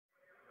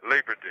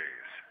Labor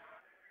Days.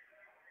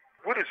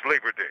 What is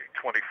Labor Day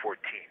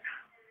 2014?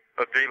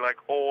 A day like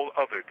all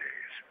other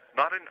days,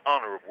 not in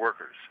honor of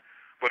workers,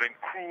 but in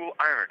cruel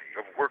irony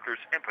of workers'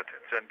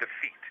 impotence and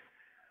defeat.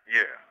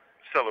 Yeah,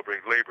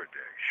 celebrate Labor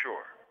Day,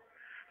 sure.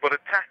 But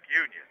attack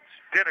unions,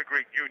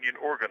 denigrate union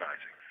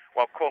organizing,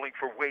 while calling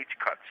for wage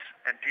cuts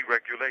and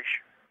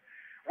deregulation.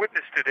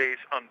 Witness today's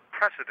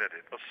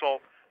unprecedented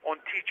assault on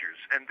teachers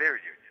and their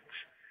unions.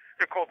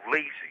 They're called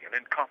lazy and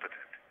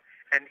incompetent.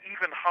 And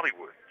even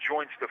Hollywood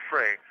joins the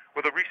fray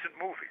with a recent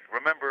movie.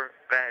 Remember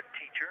Bad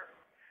Teacher?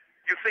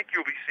 You think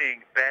you'll be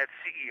seeing Bad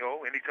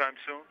CEO anytime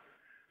soon?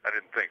 I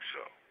didn't think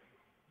so.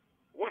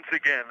 Once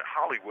again,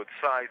 Hollywood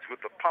sides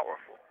with the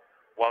powerful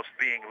whilst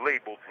being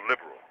labeled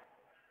liberal.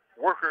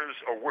 Workers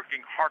are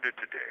working harder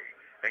today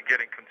and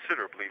getting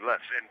considerably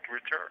less in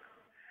return.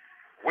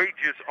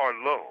 Wages are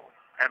low,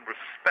 and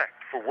respect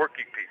for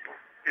working people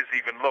is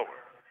even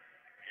lower.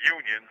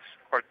 Unions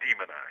are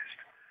demonized.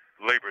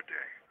 Labor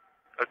Day,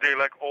 a day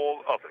like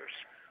all others,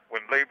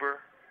 when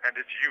labor and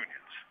its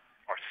unions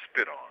are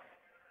spit on.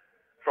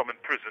 From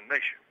Imprisoned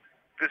Nation,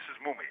 this is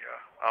Mumia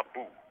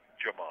Abu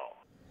Jamal.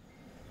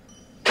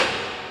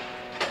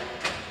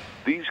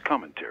 These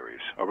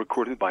commentaries are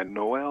recorded by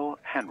Noel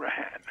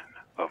Hanrahan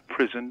of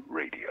Prison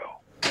Radio.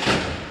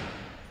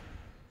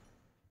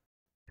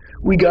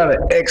 We got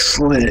an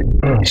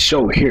excellent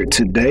show here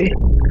today,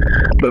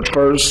 but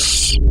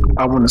first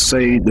I want to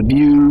say the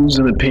views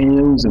and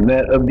opinions and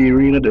that of the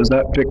arena does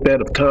not reflect that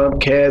of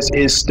Comcast,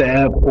 its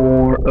staff,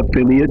 or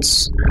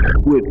affiliates.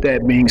 With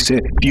that being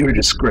said, viewer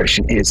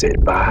discretion is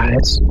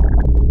advised.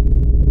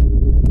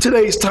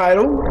 Today's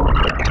title,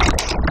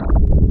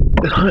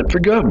 The Hunt for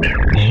Governor.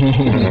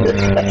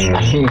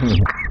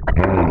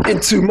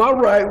 And to my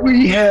right,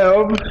 we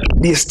have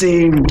the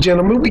esteemed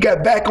gentleman. We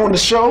got back on the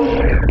show.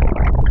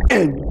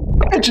 And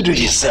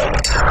introduce yourself.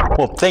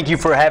 Well, thank you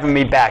for having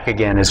me back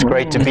again. It's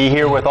great to be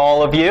here with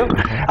all of you.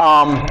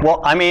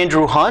 Well, I'm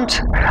Andrew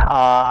Hunt.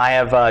 I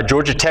have a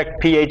Georgia Tech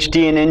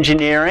PhD in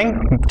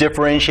engineering.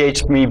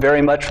 Differentiates me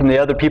very much from the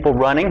other people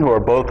running who are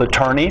both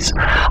attorneys.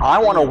 I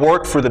want to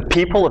work for the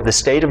people of the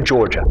state of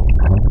Georgia.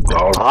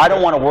 I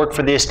don't want to work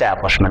for the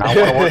establishment. I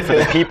want to work for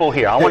the people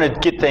here. I want to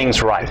get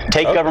things right.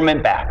 Take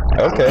government back.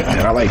 Okay,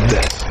 I like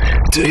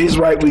that. To his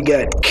right, we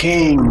got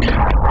King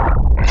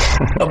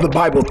of the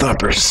Bible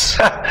Thumpers.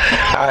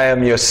 I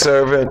am your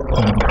servant.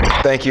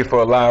 Thank you for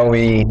allowing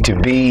me to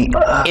be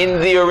in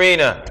the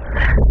arena.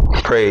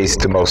 Praise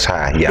the Most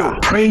High. Yeah. Yo,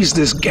 praise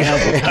this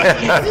gavel.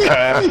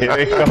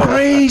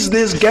 Praise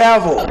this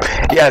gavel.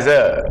 Yes,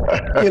 sir.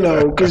 You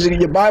know, because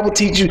your Bible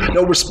teaches you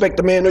don't respect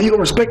the man. No, you don't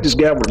respect this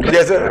gavel.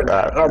 Yes, sir.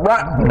 All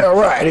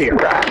right, here.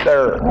 Right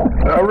there.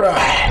 All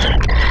right.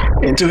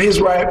 And to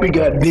his right, we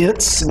got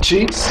Vincent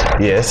Cheeks.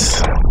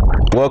 Yes.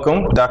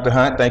 Welcome, Dr.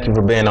 Hunt. Thank you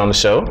for being on the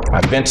show.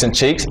 I'm Vincent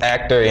Cheeks,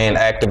 actor and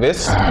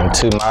activist. And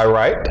to my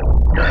right,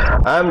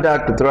 I'm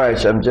Dr.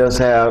 Thrice. I just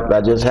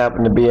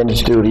happened to be in the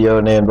studio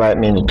and they invite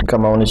me to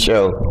come on the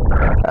show.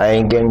 I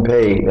ain't getting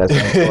paid. That's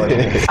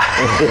important.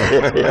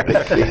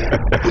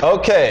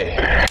 Okay.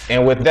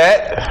 And with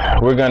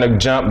that, we're going to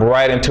jump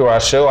right into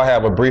our show. I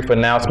have a brief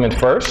announcement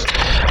first.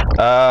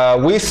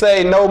 We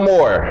say no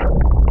more.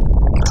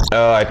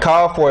 A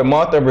call for a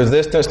month of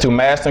resistance to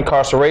mass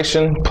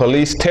incarceration,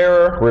 police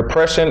terror,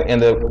 repression,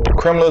 and the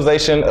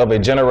criminalization of a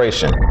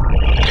generation.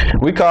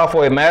 We call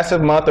for a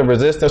massive month of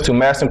resistance to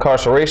mass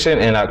incarceration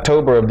in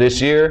October of this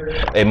year,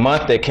 a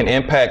month that can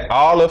impact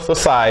all of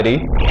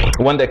society,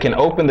 one that can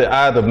open the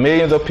eyes of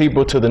millions of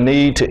people to the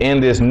need to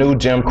end this new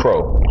Jim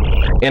Crow.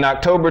 In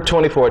October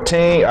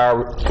 2014,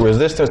 our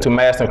resistance to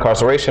mass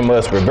incarceration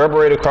must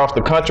reverberate across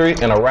the country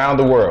and around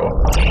the world.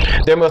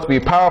 There must be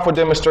powerful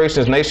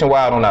demonstrations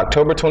nationwide on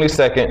October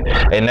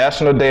 22nd, a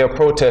national day of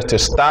protest to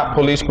stop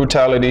police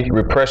brutality,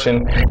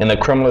 repression, and the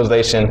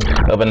criminalization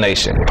of a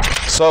nation.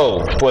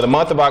 So, for the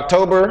month of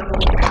October,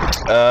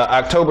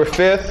 October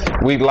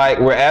 5th,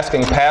 we're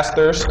asking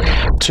pastors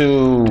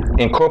to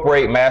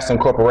incorporate mass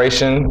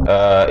incorporation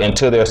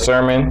into their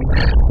sermon.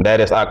 That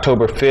is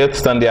October 5th,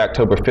 Sunday,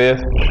 October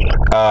 5th.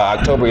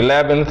 October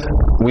 11th,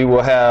 we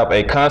will have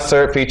a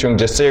concert featuring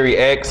Jasiri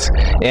X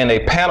and a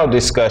panel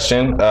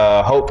discussion.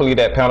 Hopefully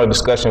that panel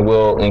discussion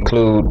will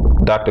include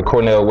Dr.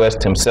 Cornel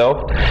West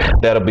himself.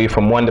 That'll be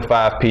from 1 to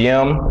 5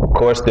 p.m. Of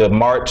course, the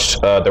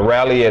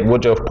rally at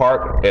Woodruff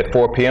Park at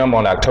 4 p.m.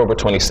 on October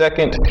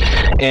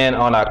 22nd. And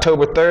on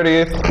October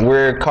 30th,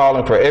 we're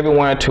calling for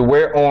everyone to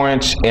wear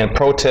orange in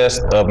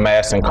protest of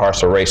mass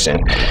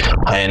incarceration.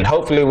 And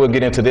hopefully we'll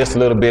get into this a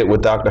little bit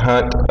with Dr.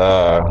 Hunt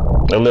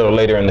a little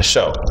later in the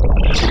show.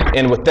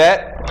 And with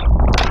that,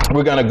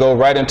 we're going to go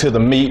right into the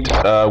meat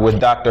with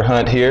Dr.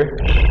 Hunt here.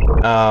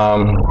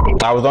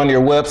 I was on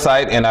your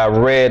website and I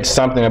read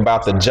something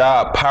about the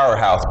Job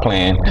Powerhouse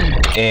Plan.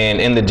 And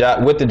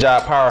with the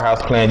Job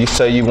Powerhouse Plan, you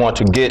say you want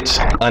to get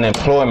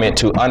unemployment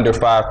to under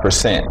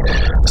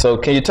 5%. So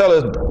can you tell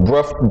us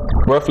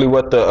roughly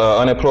what the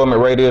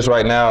unemployment rate is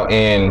right now,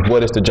 and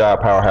what is the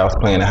Job Powerhouse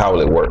Plan and how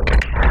will it work?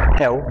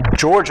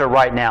 Georgia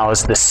right now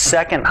is the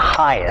second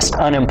highest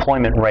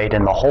unemployment rate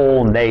in the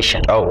whole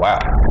nation. Oh, wow.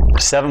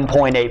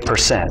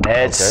 7.8%.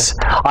 It's,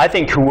 I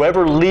think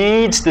whoever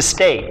leads the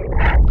state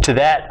to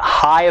that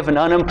high of an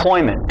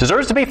unemployment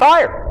deserves to be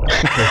fired.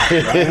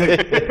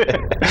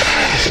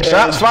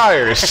 Shots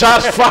fired.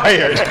 Shots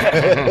fired.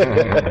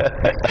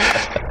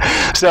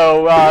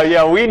 So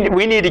yeah,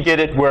 we need to get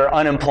it where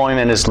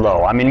unemployment is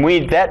low. I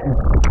mean, that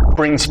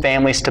brings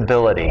family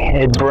stability.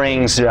 It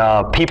brings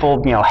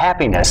people,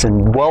 happiness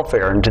and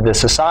welfare into the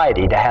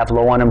society to have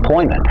low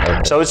unemployment.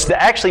 Okay. So it's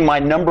actually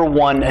my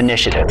 #1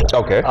 initiative.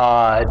 Okay.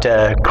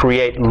 To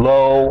create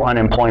low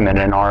unemployment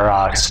in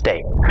our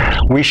state.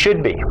 We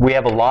should be. We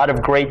have a lot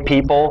of great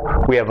people.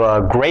 We have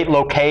a great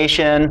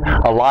location.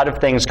 A lot of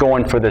things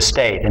going for the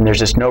state, and there's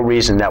just no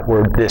reason that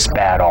we're this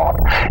bad off.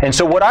 And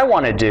so what I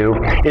want to do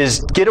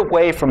is get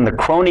away from the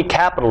crony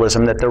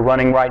capitalism that they're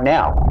running right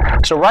now.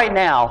 So right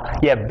now,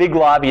 you have big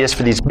lobbyists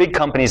for these big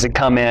companies that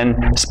come in,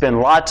 spend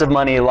lots of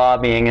money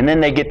lobbying, and then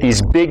they get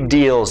these big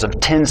deals of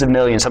tens of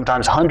millions,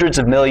 sometimes hundreds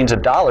of millions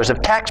of dollars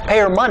of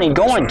taxpayer money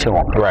going to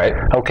them. Right.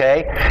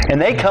 Okay?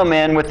 And they come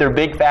in with their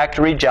big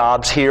factory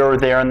jobs here or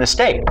there in the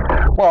state.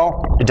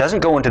 Well, it doesn't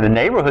go into the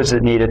neighborhoods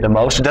that need it the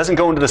most. It doesn't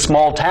go into the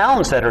small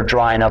towns that are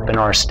drying up in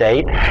our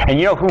state. And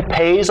you know who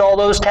pays all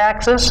those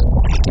taxes?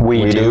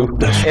 We do.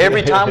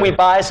 Every time we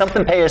buy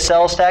something, pay a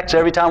sales tax.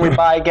 Every time we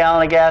buy a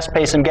gallon of gas,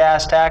 pay some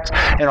gas tax.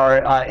 And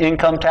our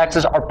income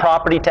taxes, our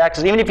property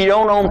taxes. Even if you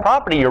don't own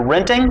property, you're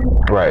renting.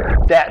 Right.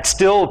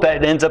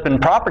 That ends up in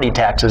property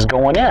taxes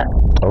going in.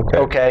 Okay.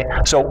 Okay.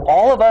 So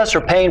all of us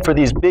are paying for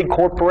these big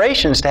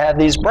corporations to have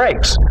these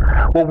breaks.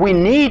 Well, we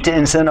need to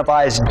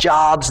incentivize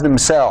jobs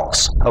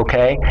themselves.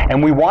 Okay.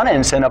 And we want to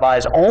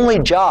incentivize only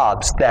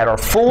jobs that are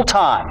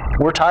full-time.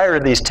 We're tired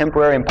of these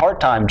temporary and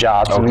part-time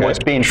jobs and what's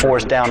being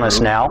forced down us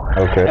now.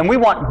 Okay. And we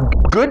want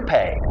good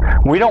pay.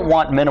 We don't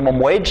want minimum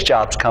wage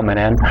jobs coming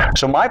in.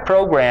 So my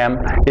program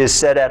is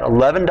set at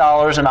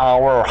 $11 an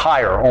hour or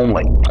higher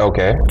only.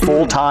 Okay.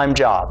 Full-time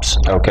jobs.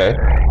 Okay.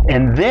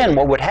 And then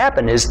what would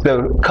happen is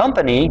the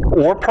company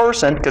or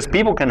person, because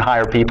people can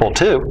hire people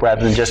too,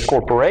 rather than just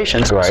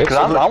corporations. Right. Because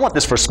I want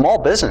this for small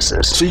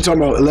businesses. So you're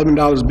talking about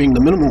 $11 being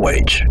the minimum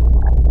wage?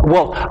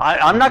 Well,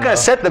 I'm not going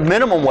to set the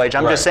minimum wage.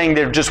 I'm just saying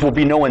there just will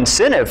be no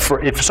incentive for,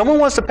 if someone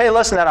wants to pay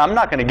less than that, I'm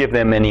not going to give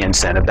them any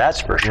incentive.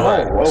 That's for sure.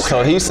 Right. Okay.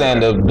 So he's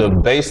saying the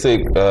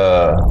basic,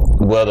 the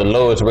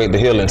lowest rate that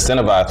he'll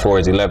incentivize for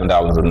is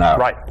 $11 an hour.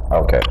 Right.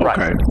 Okay.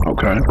 Right.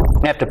 Okay.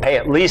 They have to pay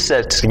at least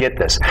that to get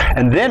this.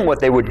 And then what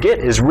they would get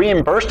is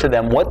reimbursed to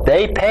them what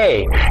they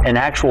pay in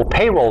actual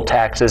payroll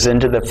taxes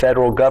into the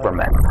federal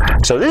government.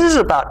 So this is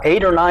about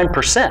 8 or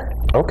 9%.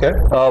 Okay.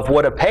 Of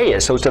what a pay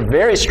is. So it's a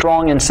very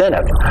strong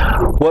incentive.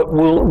 What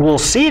we'll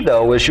see,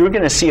 though, is you're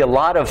going to see a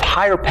lot of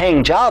higher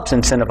paying jobs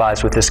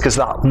incentivized with this, because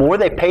the more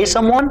they pay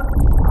someone,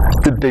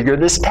 the bigger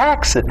this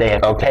tax that they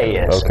have to pay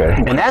is. Okay.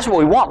 And that's what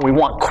we want. We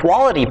want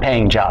quality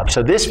paying jobs.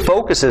 So this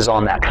focuses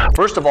on that.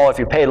 First of all, if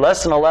you pay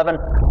less than 11,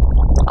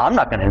 I'm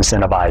not going to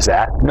incentivize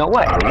that. No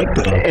way. I like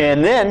that.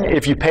 And then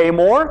if you pay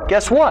more,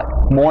 guess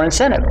what? More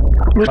incentive.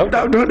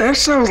 That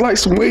sounds like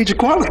some wage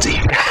equality.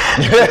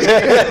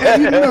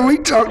 We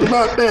talked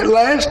about that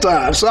last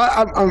time, so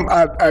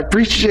I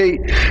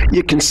appreciate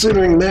you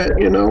considering that.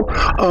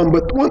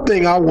 But one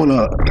thing I want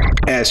to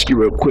ask you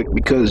real quick,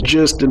 because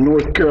just in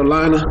North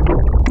Carolina,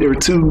 there were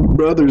 2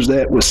 brothers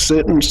that were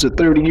sentenced to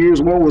 30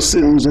 years. One was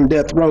sentenced in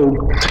death row,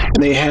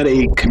 and they had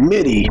a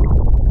committee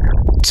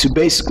to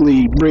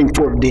basically bring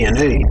forth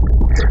DNA.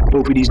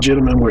 Both of these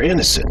gentlemen were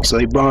innocent, so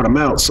they brought them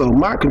out. So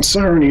my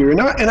concern here,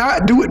 and I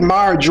do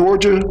admire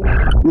Georgia,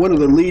 one of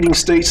the leading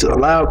states that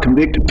allow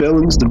convicted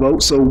felons to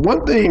vote. So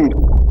one thing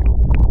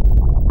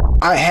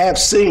I have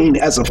seen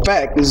as a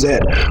fact is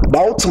that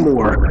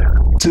Baltimore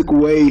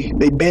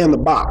they banned the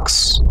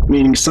box,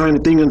 meaning you sign a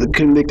thing under the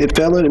convicted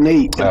felon, and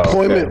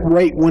employment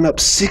rate went up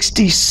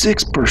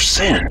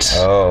 66%.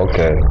 Oh,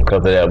 okay. Because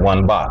of that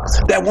one box.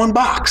 That one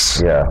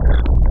box. Yeah.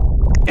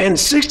 And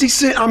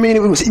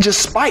 60%, it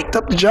just spiked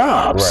up the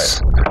jobs.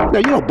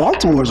 Right. Now,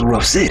 Baltimore's a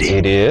rough city.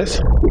 It is.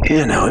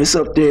 It's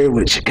up there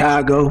with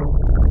Chicago,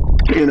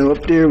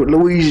 up there with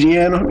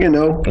Louisiana,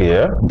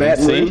 Yeah.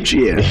 Baton Rouge,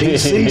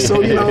 DC.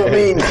 So,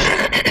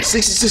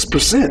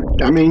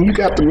 66%. You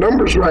got the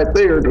numbers right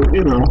there,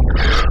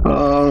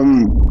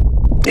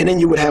 and then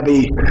you would have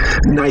a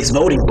nice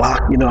voting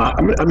block.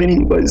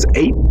 There's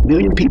 8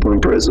 million people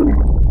in prison.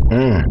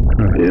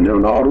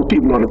 And all those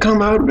people are going to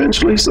come out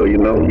eventually. So,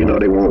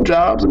 they want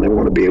jobs and they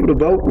want to be able to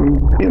vote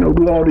and,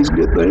 do all these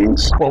good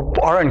things. Well,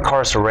 our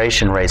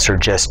incarceration rates are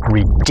just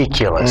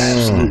ridiculous.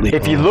 Absolutely.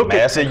 If you look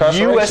at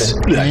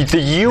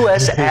the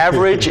U.S.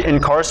 average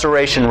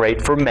incarceration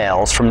rate for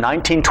males from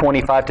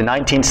 1925 to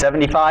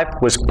 1975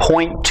 was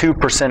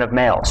 0.2% of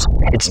males.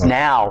 It's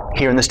now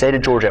here in the state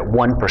of Georgia at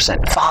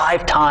 1%,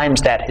 5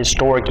 times that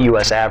historic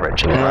U.S.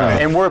 average.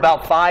 And we're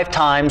about 5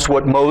 times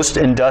what most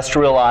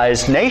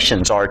industrialized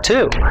nations are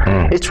too.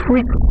 It's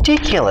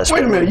ridiculous.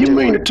 Wait a minute, you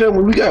mean to tell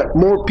me we got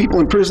more people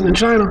in prison in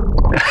China?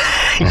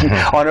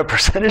 On a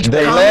percentage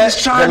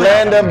basis. The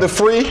land of the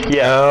free?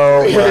 Yeah.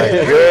 Oh my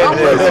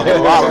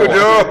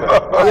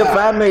goodness. If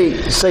I may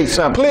say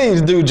something.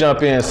 Please do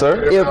jump in,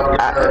 sir.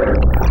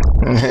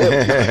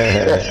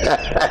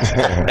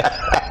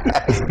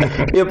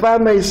 If I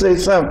may say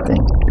something,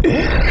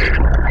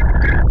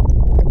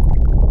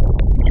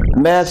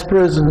 mass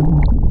prison,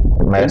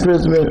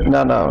 imprisonment.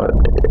 No.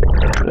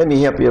 Let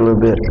me help you a little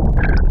bit.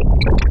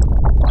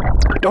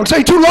 Don't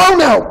take too long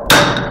now,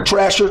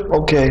 Trasher.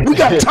 Okay. We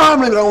got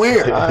time limit on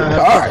here. All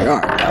right.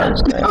 I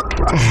understand.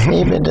 You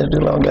ain't been there too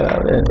long, get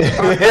out there.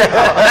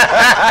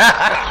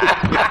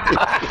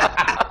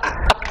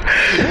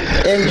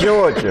 In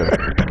Georgia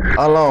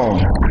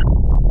alone,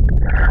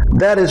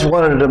 that is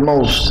one of the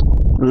most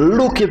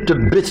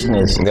lucrative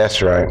business.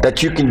 That's right.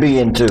 That you can be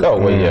into. Oh,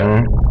 well,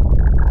 yeah.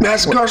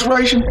 Mass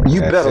incarceration?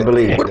 You better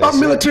believe it. What about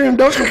military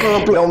industrial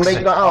complex? Don't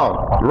make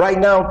no right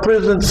now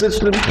prison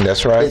system.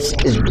 That's right.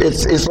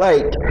 It's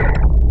like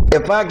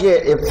if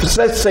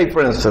let's say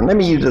for instance, let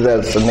me use it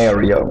as a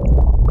scenario.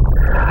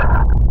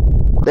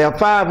 There are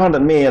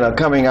 500 men are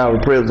coming out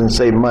of prison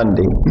say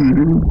Monday,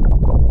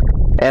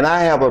 and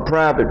I have a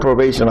private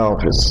probation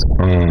office.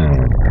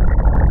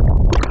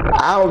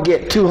 I'll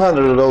get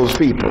 200 of those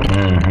people.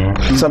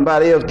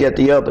 Somebody else get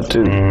the other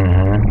 2.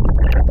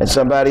 And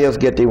somebody else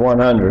get the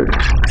 100.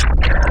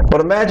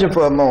 But imagine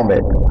for a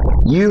moment,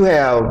 you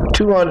have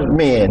 200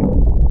 men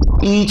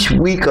each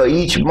week or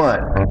each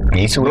month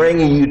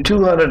bringing you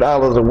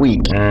 $200 a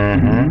week or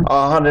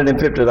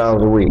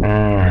 $150 a week.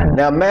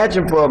 Now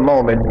imagine for a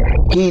moment,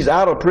 he's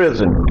out of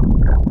prison,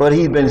 but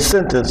he's been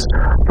sentenced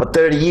for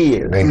 30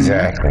 years.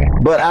 Exactly.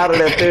 But out of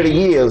that 30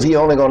 years, he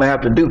only going to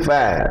have to do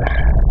 5.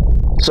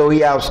 So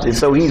he's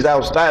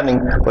outstanding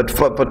for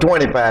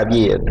 25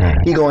 years.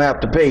 He gonna have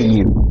to pay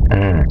you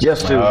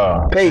just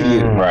to pay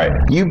you. Right.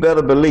 You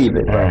better believe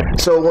it. Right.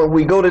 So when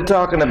we go to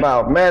talking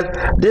about math,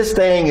 this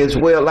thing is,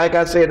 well, like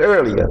I said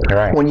earlier,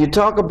 when you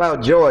talk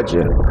about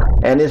Georgia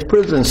and its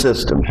prison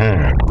system,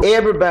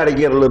 everybody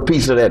get a little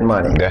piece of that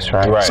money. That's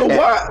right. So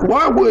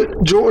why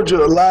would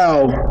Georgia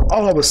allow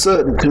all of a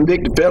sudden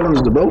convicted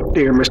felons to vote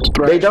there, Mr.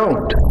 Thrasher? They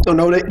don't. Oh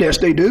no, yes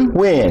they do.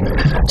 When?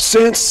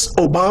 Since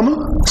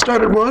Obama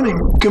started running,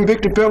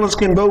 convicted felons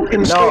can vote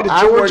in the state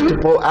of Georgia.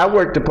 I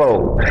worked the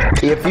poll.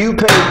 If you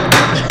pay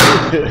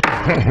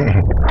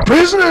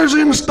prisoners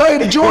in the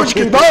state of Georgia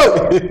can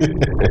vote.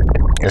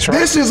 That's right.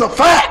 This is a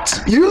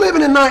fact. You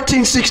living in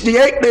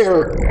 1968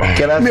 there,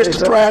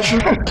 Mr. Thrasher.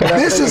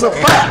 This is a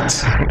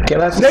fact.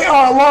 They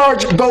are a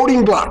large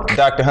voting bloc.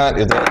 Dr. Hunt,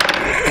 is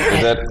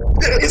that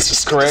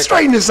correct?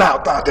 Straighten this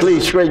out, Doctor.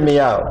 Please straighten me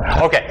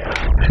out. Okay.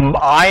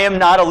 I am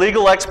not a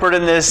legal expert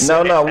in this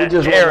No, we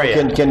just area.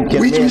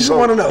 We just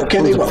want to know,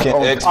 can they vote?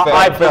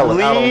 I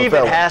believe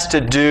it has to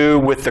do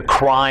with the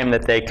crime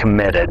that they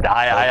committed.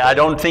 I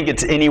don't think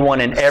it's anyone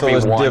and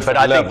everyone, but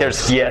I think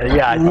there's,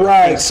 I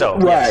think so.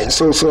 Right. Yes.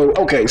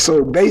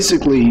 So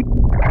basically,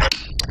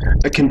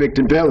 a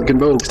convicted felon can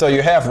vote. So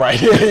you're half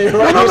right. No,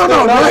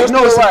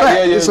 it's a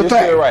fact. It's a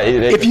fact. Right.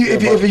 If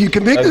you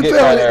convicted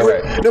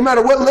felon, no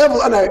matter what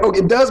level,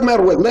 it does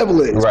matter what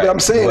level it is. Right. But I'm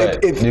saying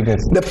if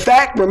the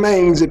fact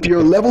remains, if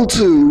you're level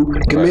 2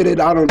 committed,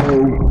 I don't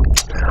know.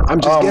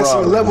 I'm just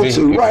guessing level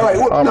 2. Right.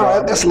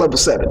 Well, that's level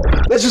 7.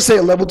 Let's just say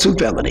a level 2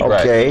 felony.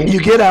 Okay. You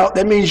get out.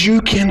 That means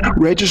you can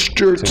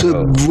register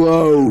to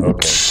vote.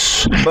 Okay.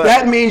 But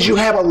that means you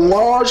have a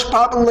large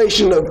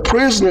population of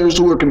prisoners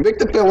who are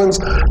convicted felons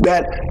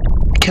that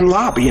can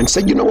lobby and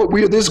say, you know what,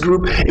 we are this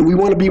group and we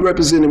want to be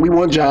represented. We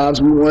want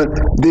jobs. We want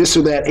this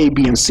or that, A,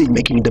 B, and C,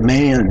 making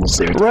demands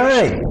there.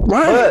 Right.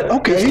 But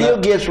it still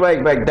gets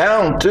right back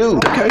down to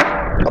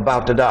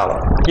about the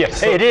dollar.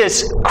 Yes, it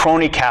is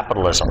crony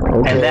capitalism,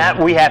 and that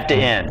we have to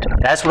end.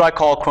 That's what I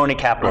call crony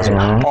capitalism.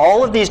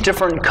 All of these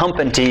different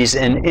companies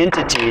and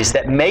entities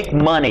that make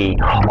money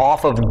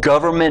off of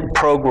government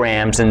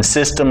programs and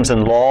systems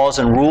and laws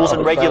and rules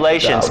and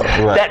regulations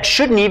that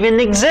shouldn't even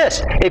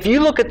exist. If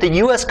you look at the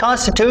U.S.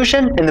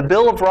 Constitution and the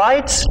Bill of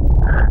Rights,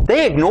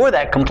 they ignore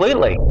that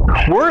completely.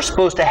 We're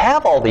supposed to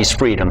have all these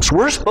freedoms.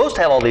 We're supposed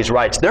to have all these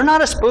rights. They're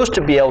not supposed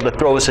to be able to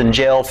throw us in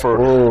jail for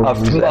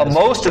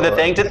most of the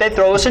things that they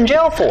throw us in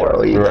jail for.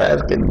 Oh, you're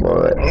asking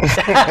for it.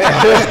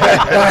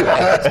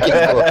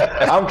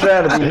 I'm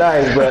trying to be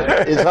nice,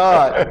 but it's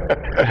hard.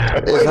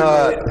 It's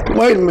hard.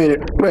 Wait a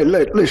minute.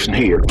 Listen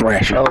here,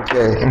 Thrasher.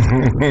 Okay.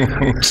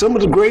 Some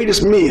of the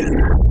greatest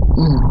men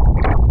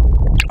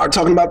are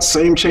talking about the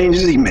same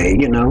changes he made,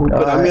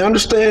 But I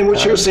understand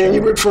what you're saying.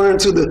 You're referring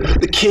to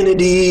the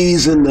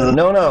Kennedys and the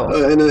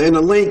and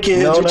the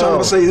Lincolns. You're talking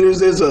about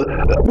there's a.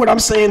 What I'm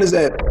saying is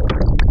that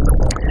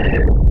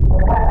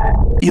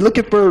you look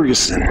at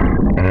Ferguson,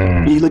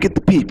 you look at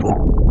the people.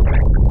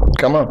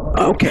 Come on.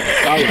 Okay,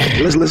 all right.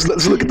 Let's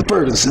look at the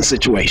Ferguson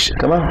situation.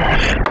 Come on.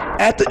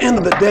 At the end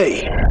of the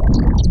day,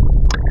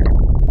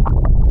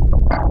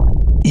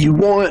 you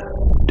want.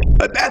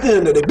 At the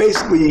end of the day,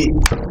 basically,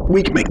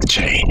 we can make the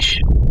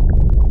change.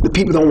 The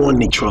people don't want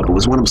any trouble,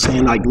 is what I'm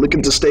saying. Like, look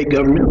at the state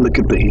government, look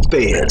at the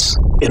feds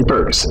in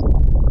Ferguson.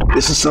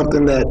 This is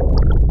something that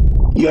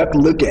you have to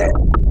look at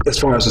as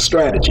far as a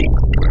strategy.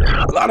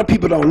 A lot of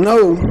people don't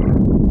know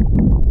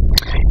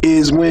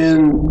is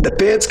when the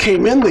feds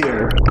came in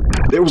there,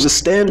 there was a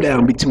stand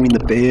down between the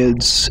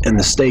feds and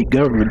the state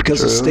government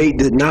because the state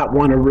did not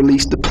want to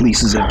release the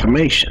police's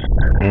information.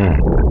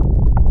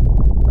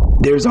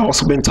 There's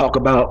also been talk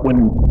about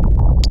when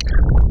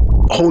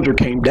Holder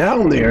came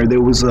down there,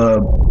 there was a,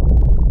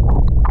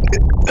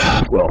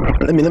 well,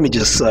 let me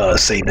just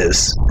say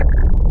this.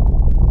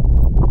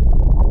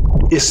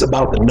 It's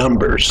about the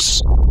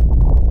numbers.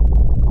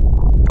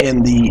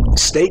 And the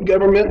state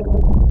government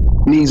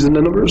needs the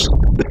numbers.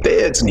 The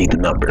feds need the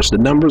numbers. The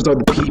numbers are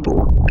the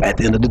people at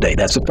the end of the day.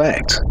 That's a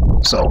fact.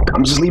 So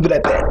I'm just leave it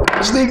at that.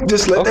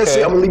 Just let that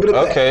sit. I'm gonna leave it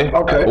at that.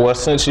 Okay. Well,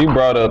 since you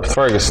brought up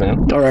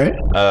Ferguson, all right.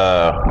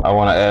 I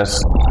want to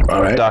ask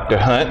Dr.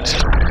 Hunt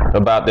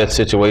about that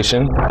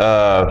situation.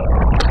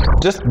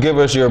 Just give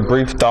us your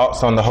brief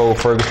thoughts on the whole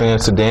Ferguson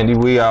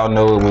incident. We all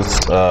know it was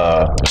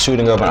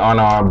shooting of an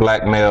unarmed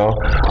black male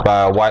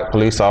by a white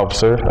police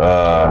officer.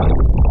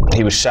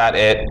 He was shot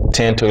at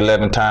 10 to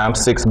 11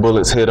 times. 6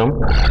 bullets hit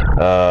him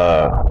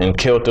and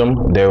killed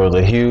him. There was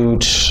a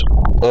huge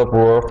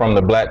uproar from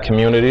the black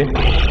community.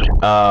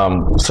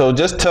 So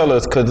just tell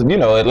us, because you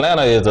know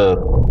Atlanta is a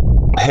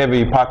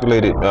heavy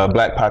populated,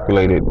 black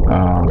populated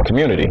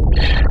community.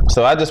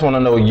 So I just want to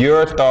know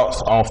your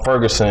thoughts on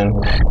Ferguson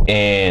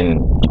and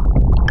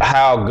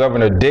how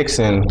Governor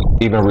Dixon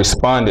even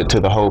responded to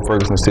the whole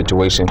Ferguson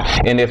situation.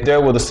 And if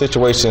there was a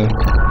situation,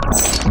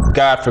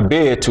 God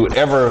forbid, to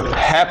ever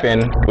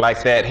happen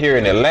like that here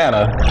in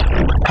Atlanta,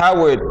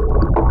 how would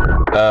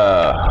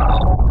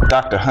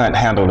Dr. Hunt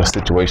handle a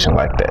situation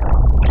like that?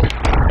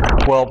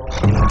 Well,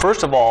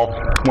 first of all,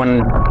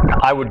 when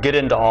I would get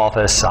into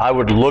office, I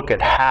would look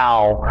at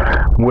how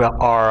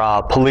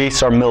our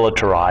police are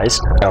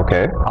militarized.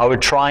 Okay. I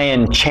would try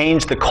and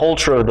change the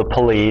culture of the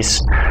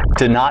police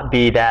to not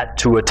be that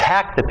to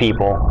attack the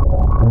people,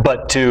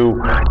 but to,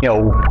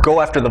 go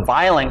after the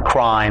violent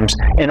crimes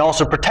and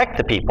also protect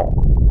the people.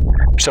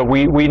 So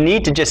we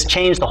need to just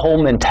change the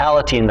whole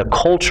mentality and the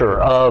culture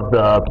of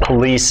the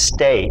police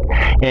state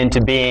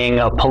into being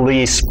a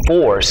police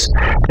force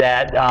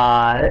that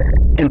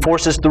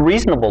enforces the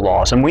reasonable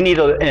laws. And we need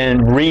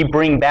to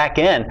bring back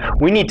in.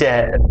 We need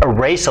to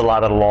erase a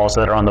lot of the laws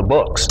that are on the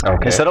books.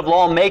 Okay. Instead of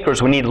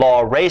lawmakers, we need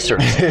law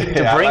erasers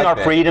to bring our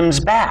freedoms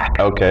back.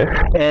 Okay.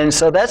 And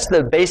so that's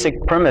the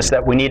basic premise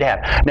that we need to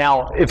have.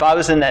 Now, if I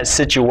was in that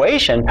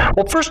situation,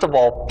 well, first of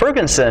all,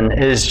 Ferguson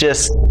is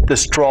just the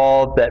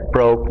straw that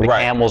broke the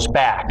camel's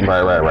back.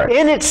 Right.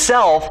 In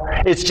itself,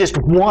 it's just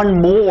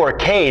one more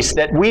case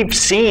that we've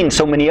seen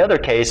so many other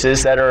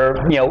cases that are,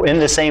 in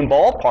the same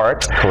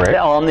ballpark. Correct.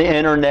 On the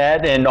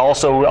internet, and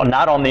also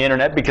not on the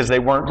internet because they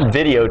weren't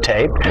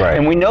videotaped. Right.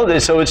 And we know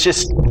this, so it's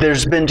just,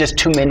 there's been just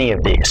too many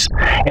of these.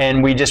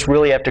 And we just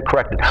really have to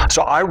correct it.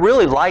 So I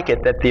really like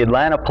it that the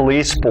Atlanta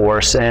police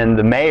force and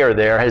the mayor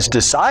there has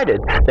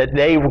decided that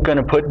they were going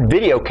to put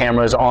video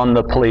cameras on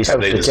the police.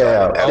 They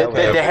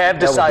have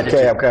decided.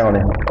 DeKalb County.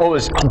 Oh,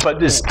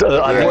 but it's,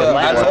 I think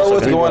I know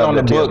what's going on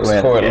the books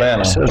for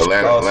Atlanta.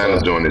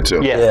 Atlanta's doing it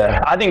too.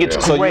 Yeah. I think it's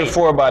great. So you're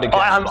for body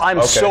cameras?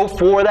 I'm so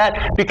for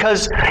that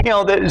because,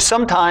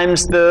 sometimes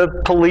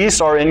the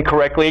police are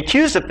incorrectly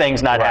accused of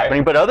things not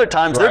happening, but other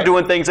times they're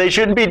doing things they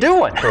shouldn't be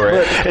doing.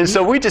 Correct. And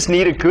so we just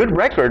need a good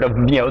record of,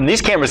 and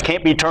these cameras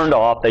can't be turned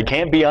off. They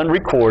can't be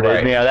unrecorded.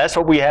 Right. That's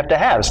what we have to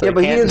have. So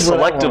we can't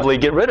selectively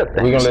get rid of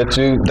things. We're going to let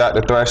you,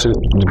 Dr. Thrasher,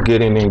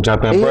 get in and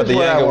jump in. Brother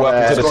Younger,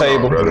 welcome to the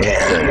table.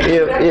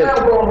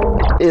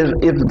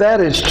 If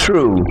that is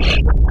true,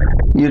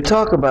 you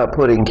talk about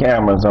putting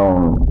cameras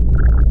on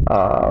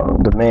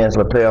the man's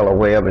lapel or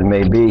wherever it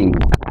may be.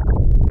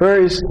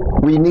 First,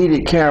 we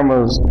needed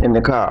cameras in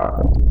the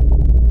car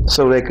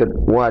so they could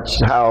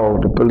watch how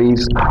the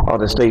police or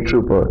the state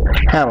trooper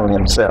handle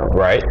himself.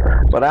 Right.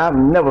 But I'll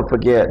never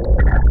forget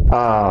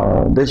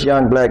this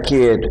young black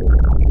kid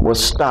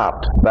was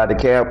stopped by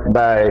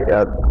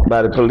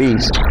the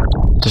police,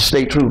 the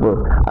state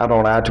trooper out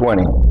on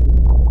I-20.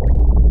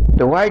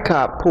 The white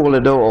cop pulled the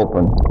door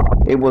open.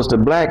 It was the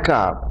black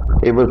cop.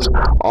 It was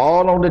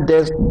all on the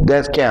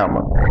desk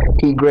camera.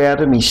 He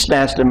grabbed him, he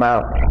snatched him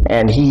out,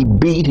 and he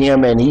beat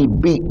him, and he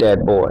beat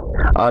that boy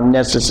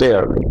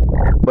unnecessarily.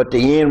 But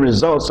the end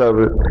results of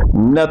it,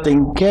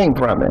 nothing came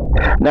from it.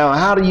 Now,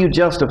 how do you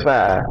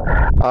justify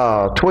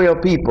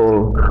 12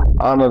 people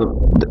under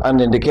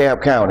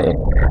DeKalb County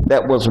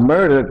that was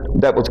murdered,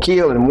 that was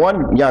killed, and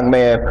one young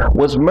man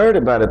was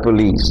murdered by the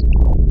police,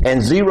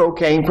 and 0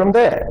 came from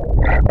that?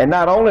 And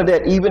not only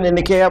that, even in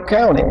DeKalb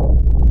County,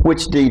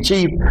 which the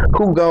chief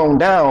who gone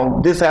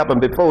down, this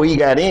happened before he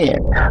got in,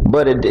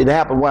 but it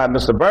happened while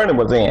Mr. Vernon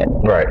was in.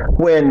 Right.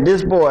 When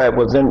this boy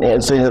was in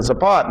his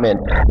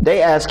apartment,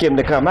 they asked him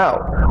to come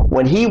out.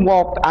 When he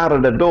walked out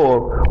of the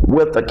door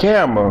with a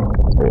camera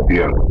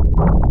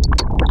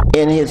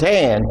in his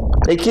hand,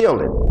 they killed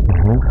him.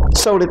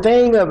 So the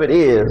thing of it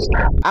is,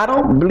 I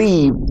don't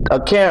believe a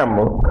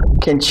camera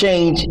can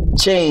change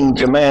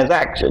a man's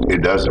action.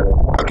 It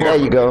doesn't. There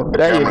you go.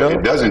 There you go.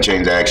 It doesn't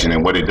change action,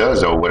 and what it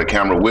does, though, what a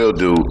camera will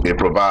do, it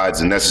provides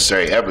the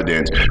necessary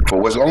evidence for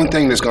what's the only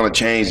thing that's going to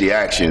change the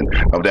action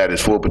of that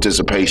is full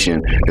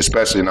participation,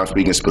 especially, and I'm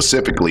speaking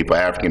specifically for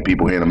African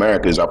people here in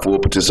America, is our full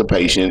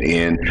participation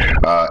in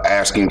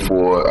asking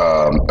for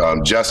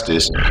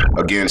justice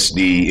against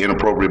the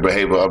inappropriate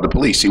behavior of the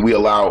police. See, we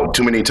allow,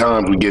 too many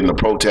times we get in a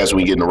protest,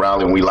 we get in a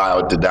rally, and we allow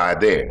it to die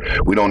there.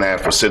 We don't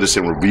ask for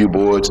citizen review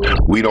boards.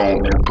 We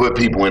don't put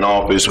people in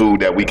office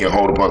that we can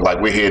hold upon, like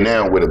we're here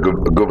now with a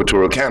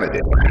gubernatorial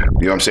candidate. You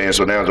know what I'm saying?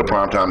 So now's the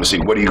prime time to see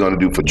what are you going to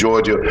do for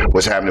Georgia,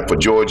 what's happening for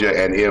Georgia,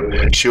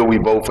 and should we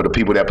vote for the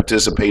people that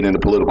participate in the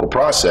political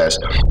process,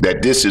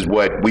 that this is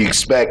what we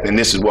expect and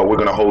this is what we're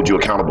going to hold you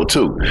accountable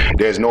to.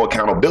 There's no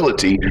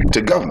accountability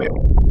to government.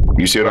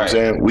 You see what I'm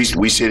saying?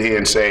 We sit here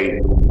and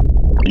say,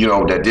 you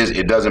know, that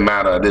it doesn't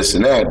matter this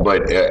and that,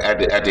 but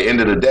at the end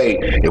of the day,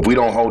 if we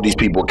don't hold these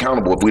people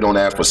accountable, if we don't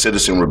ask for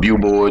citizen review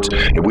boards,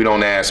 if we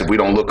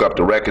don't look up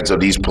the records of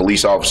these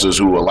police officers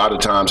who a lot of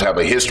times have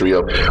a history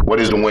of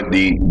what is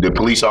the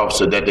police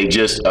officer that they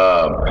just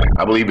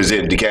I believe is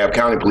it DeKalb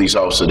County police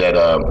officer that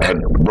had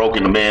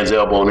broken the man's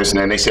elbow and this and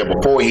that, and they said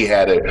before he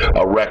had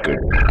a record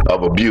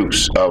of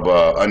abuse, of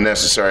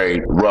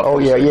unnecessary rough. Oh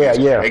yeah.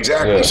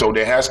 Exactly. Yeah. So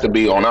there has to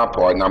be on our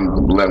part, and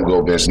I'm letting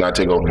go, Vince, and I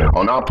take over.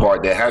 On our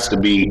part, there has to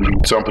be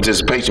some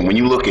participation. When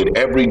you look at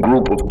every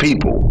group of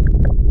people,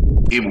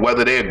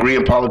 whether they agree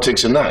in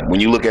politics or not,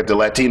 when you look at the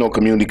Latino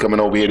community coming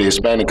over here, the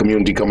Hispanic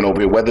community coming over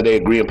here, whether they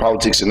agree in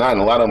politics or not,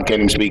 and a lot of them can't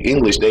even speak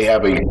English, they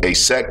have a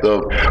sect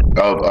of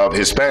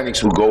Hispanics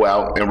who go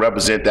out and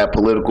represent that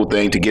political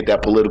thing to get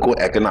that political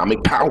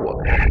economic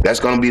power. That's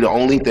going to be the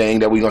only thing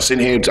that we're going to sit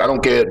here. I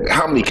don't care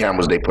how many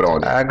cameras they put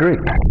on. I agree.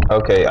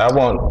 Okay, I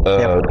want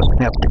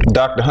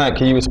Dr. Hunt,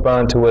 can you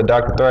respond to what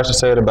Dr. Thrasher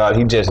said about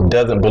he just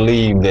doesn't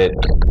believe that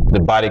the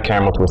body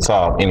cameras will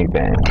solve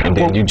anything, and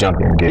then you jump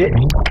in and get it.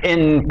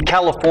 In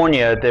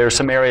California, there are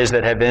some areas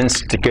that have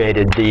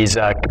instigated these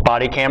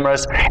body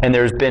cameras, and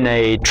there's been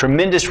a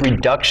tremendous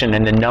reduction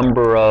in the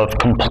number of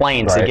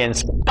complaints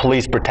against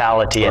police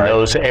brutality in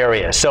those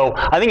areas. So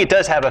I think it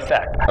does have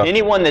effect. Okay.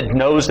 Anyone that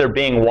knows they're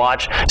being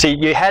watched, see,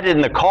 you had it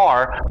in the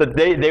car, but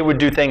they would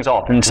do things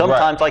off. And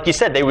sometimes, like you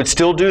said, they would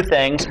still do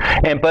things,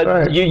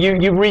 but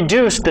you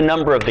reduce the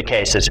number of the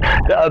cases.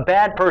 A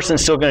bad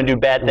person's still going to do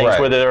bad things,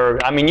 whether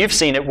they're, I mean, you've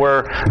seen it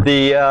where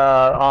the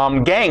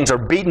gangs are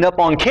beating up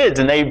on kids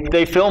and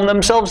they film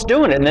themselves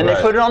doing it and then they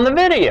put it on the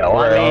video.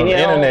 I mean, you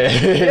know,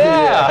 internet.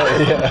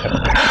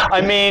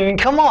 I mean,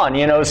 come on,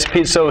 you know.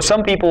 So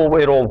some people,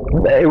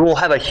 it will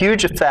have a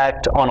huge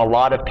effect on a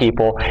lot of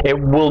people. It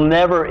will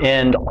never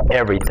end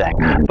everything,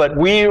 but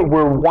we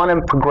want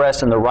to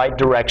progress in the right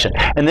direction.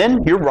 And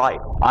then you're right.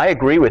 I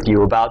agree with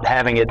you about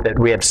having it that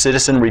we have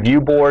citizen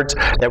review boards,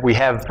 that we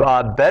have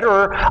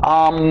better,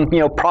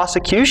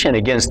 prosecution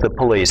against the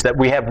police, that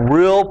we have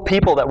real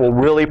people that will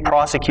really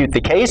prosecute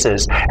the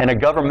cases, and a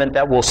government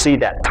that will see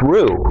that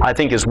through, I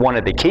think, is one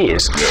of the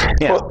keys.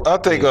 Yeah. Well, I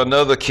think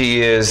another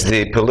key is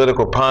the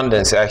political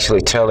pundits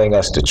actually telling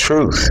us the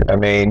truth. I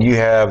mean, you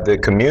have the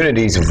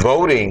communities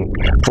voting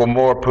for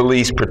more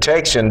police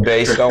protection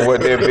based on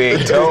what they're being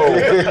told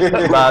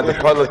by the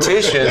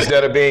politicians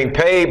that are being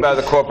paid by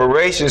the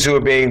corporations who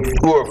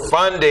are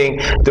funding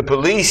the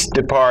police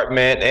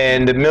department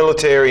and the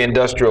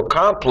military-industrial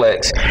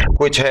complex,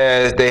 which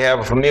they have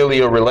a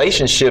familial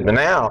relationship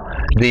now.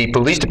 The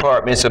police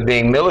departments are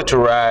being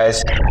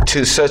militarized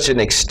to such an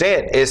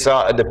extent. It's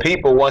the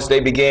people, once they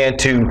began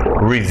to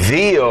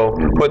reveal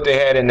what they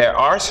had in their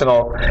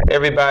arsenal,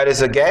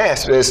 everybody's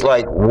aghast. It's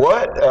like,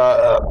 what?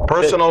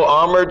 Personal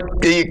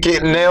armored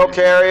nail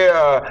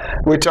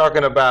carrier? We're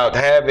talking about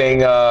having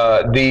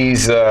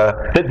these...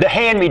 the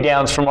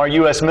hand-me-downs from our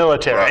U.S.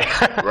 military.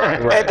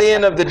 Right. At the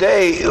end of the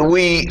day,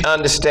 we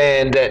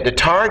understand that the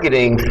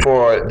targeting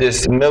for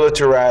this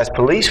militarized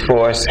police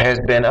force has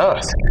been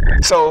us.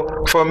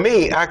 So for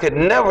me, I could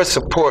never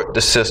support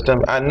the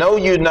system. I know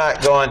you're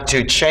not going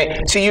to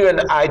change. See, you're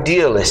an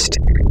idealist.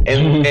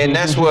 And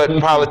that's what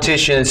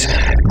politicians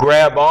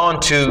grab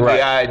onto,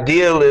 the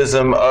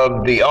idealism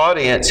of the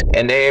audience,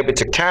 and they're able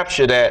to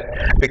capture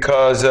that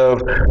because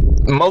of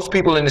most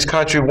people in this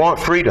country want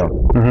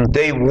freedom.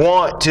 They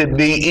want to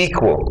be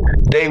equal.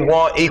 They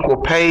want equal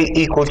pay,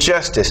 equal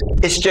justice.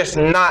 It's just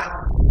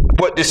not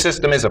what the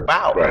system is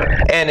about.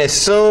 And as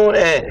soon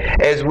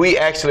as we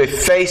actually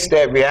face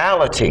that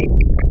reality,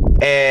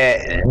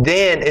 and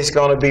then it's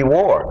going to be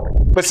war.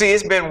 But see,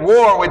 it's been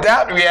war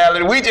without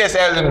reality. We just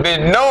haven't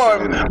been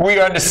knowing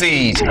we're under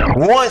siege.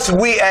 Once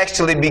we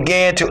actually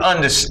began to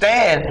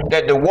understand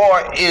that the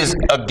war is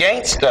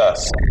against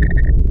us,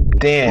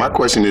 then... My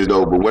question is,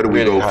 though, but where do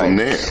we go from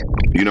there?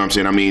 You know what I'm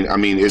saying? I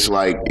mean, it's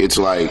like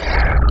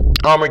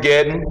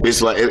Armageddon.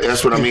 It's like,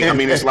 that's what I mean. I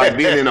mean, it's like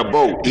being in a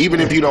boat.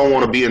 Even if you don't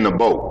want to be in the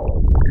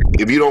boat,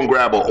 if you don't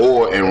grab an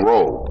oar and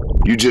row,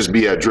 you just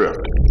be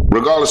adrift.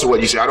 Regardless of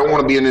what you say, I don't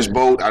want to be in this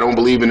boat. I don't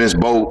believe in this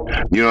boat.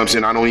 You know what I'm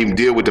saying? I don't even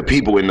deal with the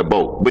people in the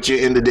boat. But you're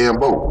in the damn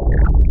boat.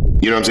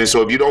 You know what I'm saying?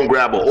 So if you don't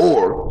grab an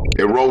oar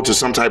and row to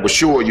some type of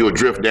shore, you'll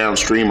drift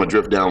downstream or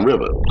drift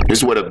downriver.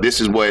 This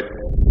is what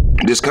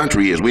this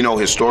country is. We know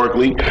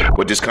historically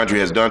what this country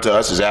has done to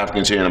us as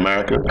Africans here in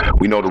America.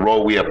 We know the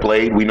role we have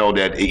played. We know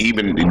that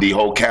even the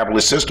whole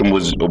capitalist system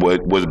was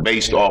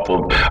based off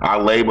of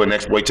our labor and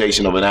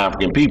exploitation of an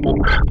African people.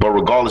 But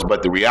regardless,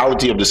 the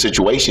reality of the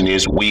situation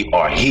is we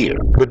are here.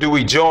 But do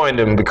we join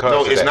them because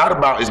No, it's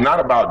not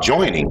about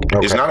joining.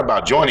 Okay. It's not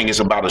about joining. It's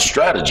about a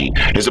strategy.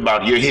 It's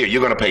about you're here.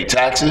 You're going to pay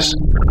taxes.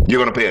 You're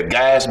going to pay a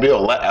gas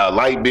bill, a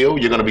light bill.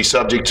 You're going to be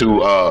subject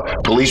to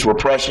police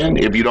repression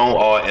if you don't,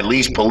 or at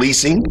least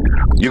policing.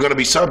 You're going to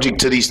be subject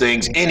to these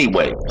things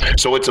anyway.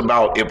 So it's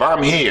about, if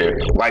I'm here,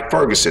 like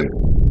Ferguson,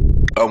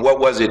 what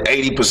was it,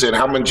 80%?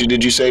 How much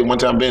did you say one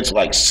time, Vince?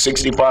 Like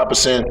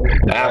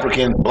 65%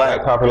 African,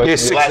 black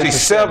population. Yeah,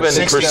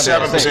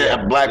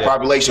 67% of black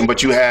population,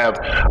 but you have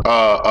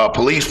a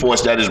police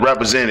force that is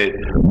represented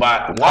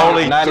by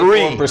only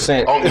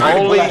 94%.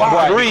 Only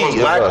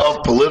three lack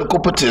of political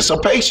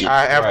participation.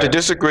 I have to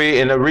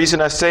disagree, and the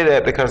reason I say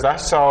that because I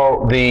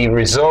saw the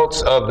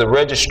results of the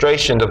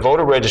registration, the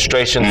voter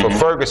registration for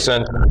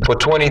Ferguson for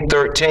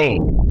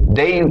 2013.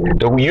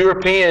 The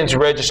Europeans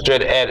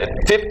registered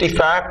at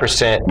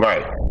 55%.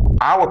 Right.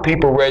 Our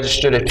people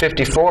registered at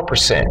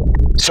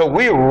 54%. So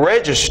we're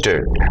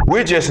registered.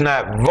 We're just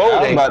not voting. I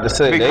was about to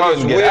say,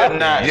 because we're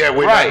not. Yeah,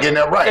 we're not getting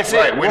that right. That's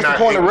right. it. We're What's not,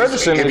 the point of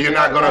registering if you're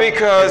not going to?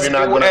 Because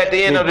at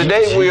the end of the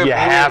day, you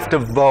have to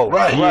vote.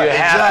 Right. You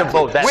have to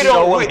vote. That's we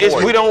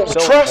don't so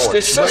trust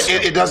this But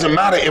system. it doesn't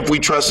matter if we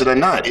trust it or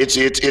not. It's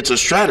a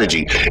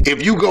strategy.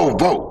 If you go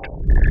vote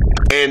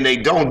and they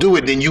don't do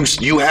it, then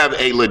you have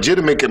a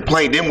legitimate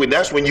complaint. Then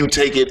that's when you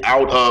take it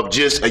out of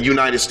just a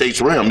United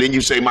States realm. Then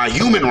you say my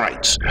human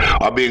rights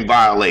are being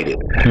violated,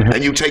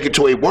 and you take it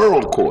to a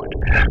world court. You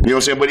know what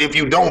I'm saying? But if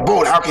you don't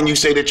vote, how can you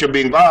say that you're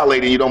being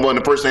violated? And you don't vote. And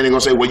the first thing they're gonna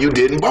say, well, you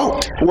didn't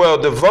vote. Well,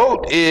 the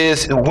vote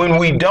is when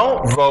we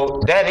don't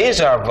vote. That is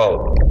our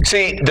vote.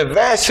 See,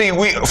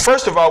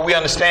 first of all, we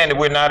understand that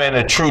we're not in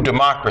a true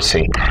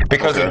democracy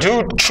because a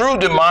true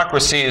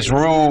democracy is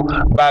ruled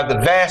by the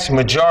vast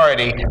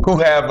majority who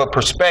have a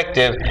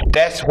perspective.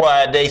 That's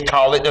why they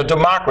call it a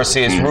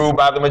democracy. It's ruled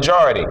by the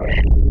majority.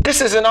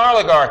 This is an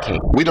oligarchy.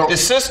 The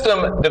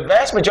system, the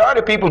vast majority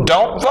of people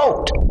don't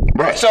vote.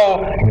 Right.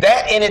 So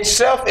that in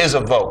itself is a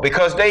vote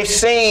because they've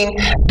seen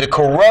the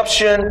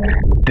corruption,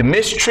 the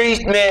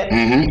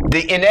mistreatment,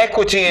 the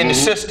inequity in the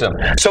system.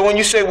 So when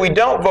you say we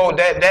don't vote,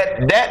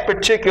 that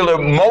particular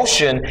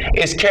motion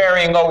is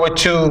carrying over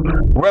to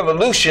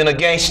revolution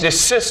against this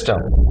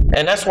system.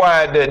 And that's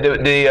why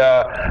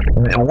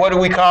the what do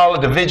we call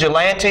it? The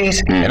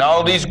vigilantes and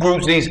all these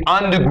groups, these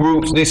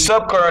undergroups, these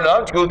subcurrent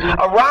undergroups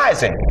are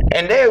rising,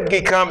 and they're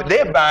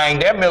buying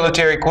their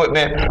military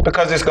equipment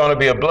because it's going to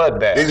be a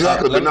bloodbath.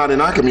 Exactly, but not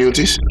in our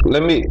communities.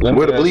 Let me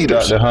We're the ask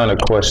leaders. Dr. Hunt a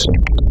question.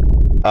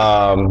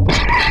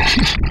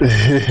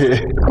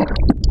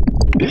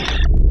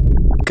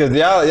 Because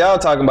y'all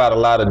talking about a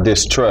lot of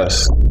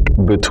distrust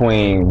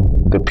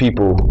between the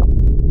people,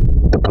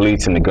 the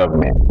police, and the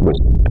government, which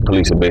the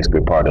police are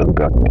basically part of the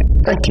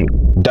government. Thank you.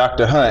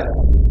 Dr. Hunt,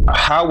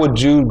 how would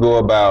you go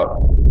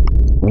about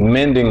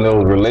mending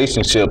those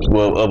relationships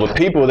of a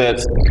people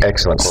that's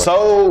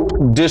so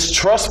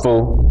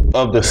distrustful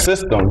of the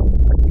system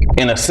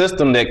in a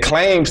system that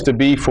claims to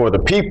be for the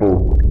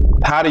people?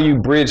 How do you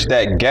bridge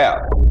that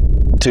gap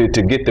to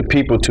get the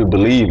people to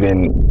believe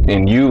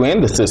in you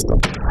and the system?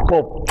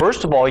 Well,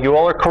 first of all, you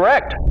all are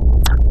correct.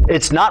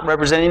 It's not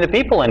representing the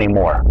people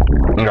anymore.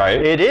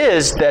 Right. It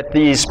is that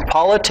these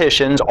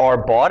politicians are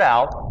bought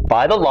out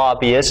by the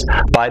lobbyists,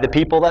 by the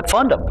people that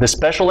fund them, the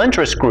special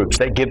interest groups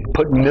that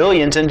put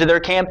millions into their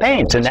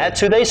campaigns, and that's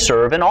who they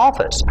serve in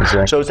office.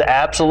 Exactly. So it's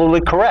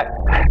absolutely correct.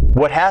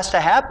 What has to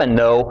happen,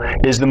 though,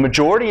 is the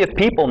majority of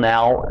people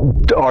now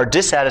are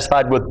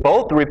dissatisfied with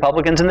both the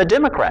Republicans and the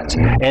Democrats,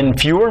 and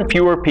fewer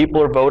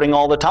people are voting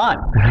all the time.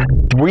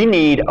 We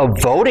need a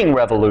voting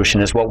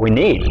revolution is what we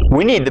need.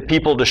 We need the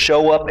people to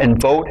show up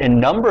and vote in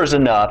numbers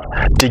enough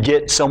to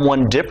get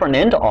someone different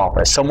into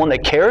office, someone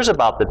that cares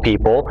about the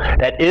people,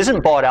 that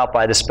isn't bought out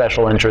by the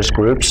special interest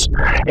groups,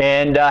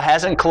 and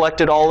hasn't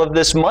collected all of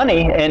this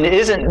money, and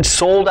isn't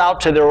sold out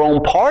to their own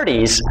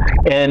parties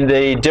and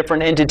the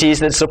different entities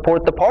that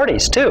support the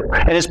parties, too.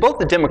 And it's both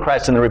the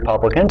Democrats and the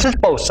Republicans. It's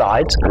both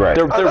sides. Right.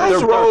 Are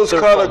those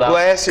rose-colored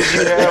glasses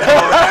you have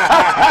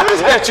on? What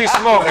is that you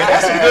smoking?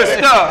 That's some good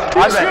stuff.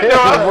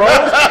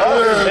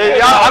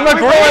 I'm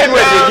agreeing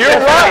with you.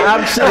 You're right.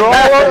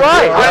 You're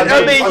right.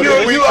 I mean,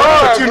 you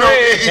are.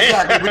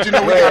 Exactly, but you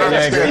know, we gotta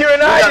understand. You're an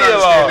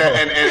ideologue.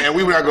 And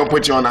we were not gonna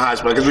put you on the hot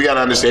spot because we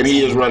gotta understand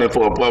he is running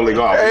for a public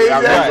office.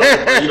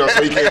 Exactly. You know,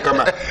 so he can't come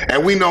out.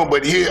 And we know,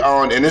 but here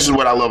on, and this is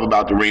what I love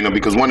about the arena,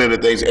 because one of the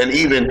things, and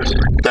even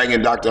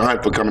thanking Dr.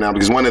 Hunt for coming out,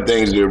 because one of the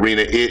things the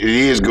arena it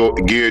is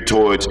geared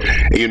towards,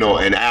 you know,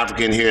 an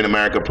African here in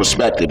America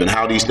perspective, and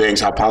how these things,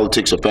 how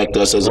politics affect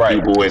us as a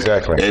people,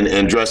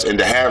 and and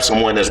to have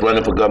someone that's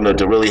running for governor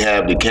to really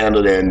have the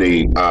candor and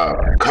the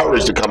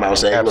courage to come out and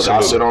say, hey, look,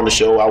 I'll sit on the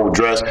show, I will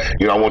dress,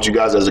 I want you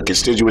guys as a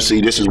constituency,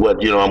 this is what,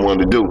 I'm willing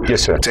to do.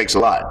 Yes, sir. It takes a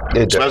lot,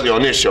 especially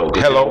on this show.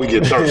 Hello. We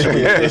get thirsty,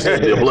 it's a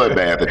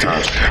bloodbath at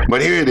times.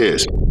 But here it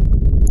is.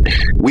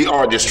 We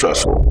are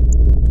distrustful.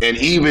 And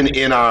even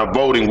in our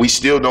voting, we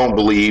still don't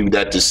believe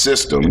that the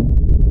system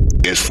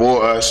is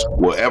for us,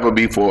 will ever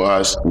be for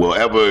us, will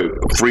ever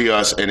free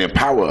us and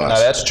empower us. Now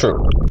that's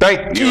true.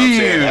 Thank you. You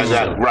know what I'm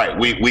saying? Right.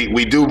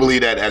 We do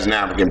believe that as an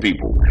African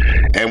people.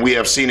 And we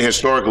have seen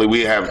historically,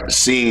 we have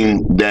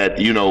seen that,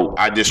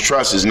 our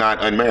distrust is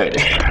not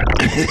unmerited.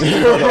 There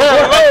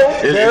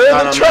is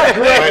a track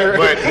record.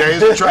 But there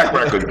is a track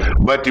record.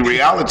 But the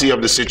reality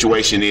of the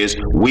situation is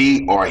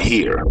we are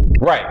here.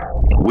 Right.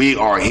 We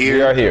are here.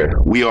 We are here.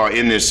 We are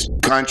in this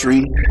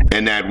country,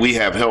 and that we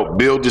have helped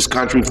build this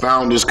country,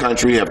 found this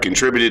country, have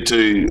contributed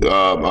to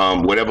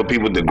whatever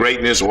people, the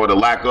greatness or the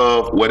lack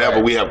of,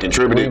 whatever we have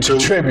contributed to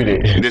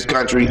this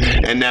country,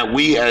 and that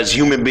we as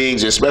human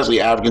beings,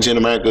 especially Africans in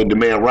America,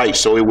 demand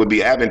rights. So it would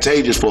be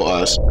advantageous for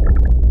us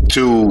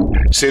to,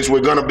 since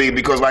we're going to be,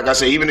 because like I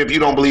say, even if you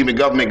don't believe in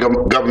government,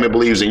 government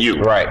believes in you.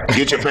 Right.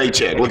 Get your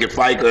paycheck. Look at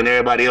FICA and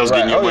everybody else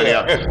getting your money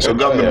out. So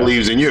government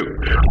believes in you.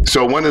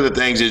 So one of the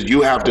things is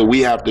we have to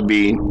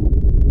be,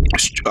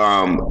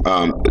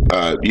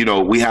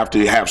 we have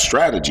to have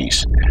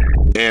strategies.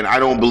 And I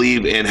don't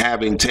believe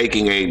in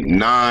taking a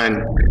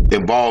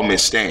non-involvement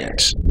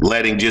stance,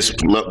 letting just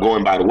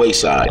going by the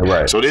wayside.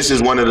 Right. So this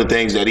is one of the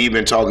things that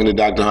even talking to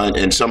Dr. Hunt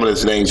and some of the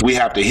things, we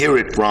have to hear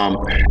it from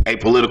a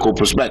political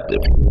perspective.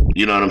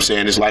 You know what I'm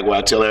saying? It's like when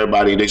I tell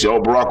everybody, they say, oh,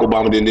 Barack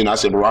Obama didn't. I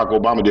said, Barack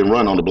Obama didn't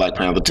run on the Black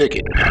Panther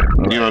ticket.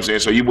 Right. You know what I'm saying?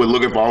 So you were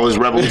looking for all this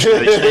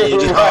revolutionary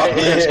change and all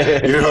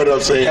this. You know what I'm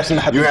saying?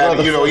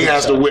 He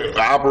has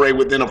to operate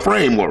within a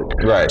framework.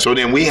 Right. So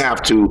then we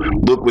have to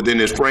look within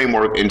this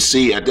framework and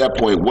see at that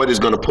point what is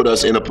going to put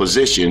us in a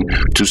position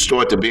to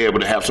start to be able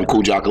to have some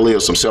kujakalil,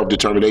 some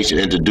self-determination,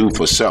 and to do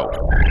for self.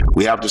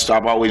 We have to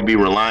stop always be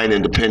relying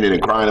and dependent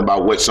and crying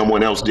about what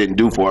someone else didn't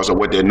do for us or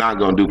what they're not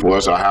going to do for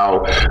us or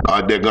how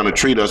they're going to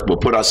treat us, but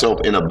put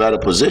ourselves in a better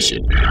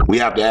position. We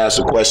have to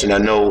ask a question. I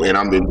know, and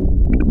I'm going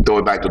to throw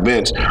it back to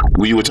Vince,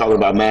 when you were talking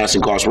about mass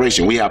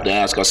incarceration, we have to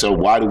ask ourselves,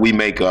 why do we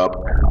make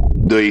up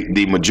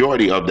the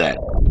majority of that?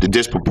 The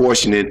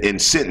disproportionate in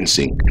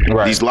sentencing.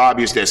 Right. These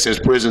lobbyists that, since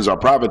prisons are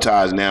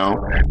privatized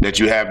now, that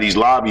you have these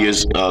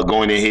lobbyists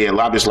going in here, and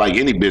lobbyists like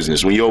any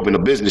business. When you open a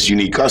business, you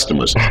need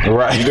customers.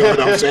 Right. You know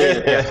what I'm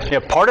saying? Yeah,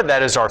 part of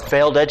that is our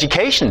failed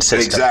education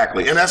system.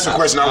 Exactly. And that's the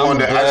question I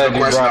wanted to ask.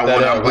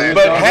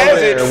 But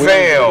has it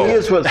failed?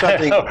 Here's what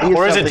something.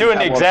 Or is it doing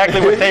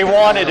exactly what they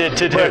wanted it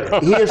to do?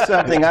 Here's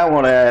something I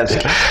want to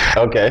ask.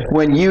 Okay.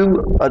 When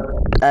you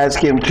ask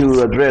him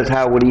to address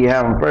how would he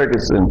have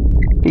Ferguson,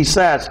 he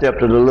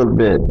sidestepped it a little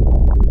bit.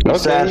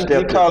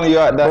 He calling you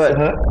out, Dr.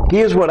 Hunt.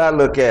 Here's what I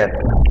look at,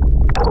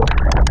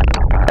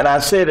 and I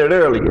said it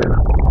earlier.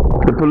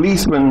 The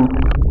policeman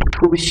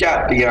who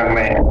shot the young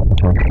man,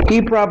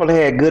 he probably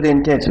had good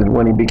intentions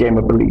when he became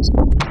a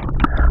policeman.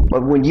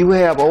 But when you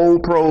have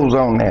old pros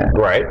on there,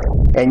 right,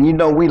 and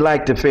we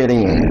like to fit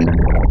in,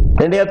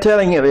 and they're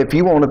telling him, if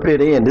you want to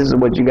fit in, this is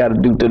what you got to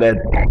do to that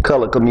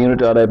color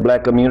community or that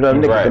black community or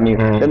nigger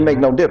community. Doesn't make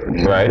no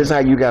difference. Right. This is how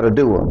you got to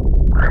do them.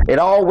 It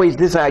always,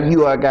 this is how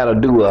you are got to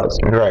do us.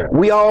 Right.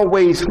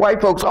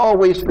 White folks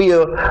always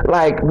feel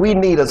like we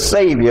need a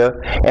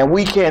savior and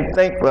we can't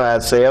think for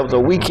ourselves, or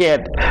we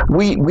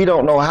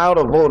don't know how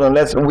to vote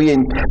unless we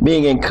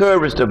being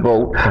encouraged to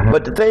vote.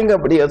 But the thing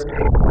of it is,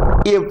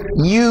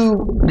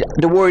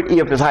 the word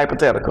if is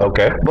hypothetical.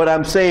 Okay. But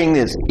I'm saying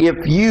this,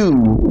 if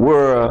you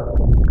were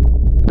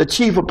the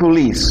chief of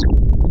police,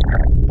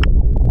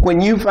 when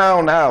you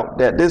found out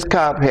that this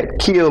cop had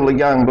killed a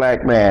young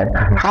black man,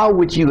 how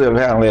would you have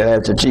handled it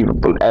as a chief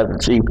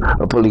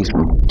of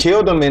policeman?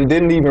 Killed him and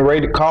didn't even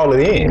ready to call it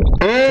in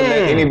to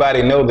let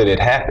anybody know that it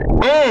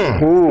happened.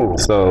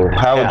 So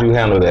how would you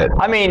handle that?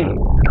 I mean,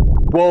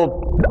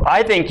 well,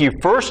 I think you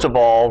first of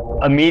all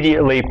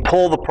immediately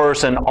pull the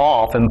person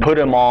off and put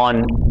him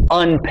on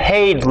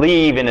unpaid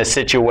leave in a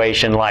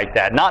situation like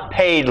that, not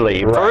paid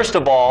leave. Right. First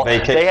of all,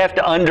 they have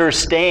to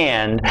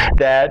understand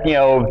that,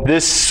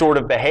 this sort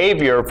of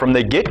behavior from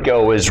the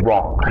get-go is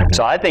wrong.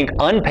 So I think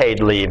unpaid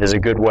leave is a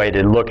good way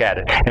to look at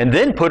it. And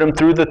then put them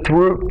through the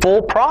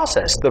full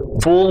process, the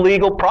full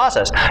legal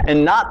process,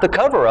 and not the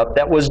cover-up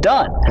that was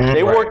done.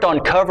 They worked on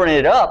covering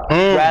it up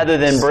rather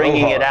than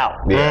bringing it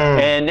out. Yeah.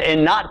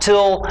 And not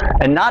till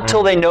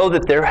they know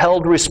that they're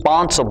held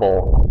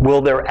responsible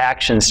will their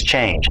actions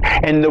change.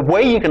 And the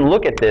way you can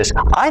look at this,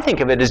 I think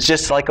of it as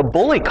just like a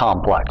bully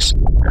complex.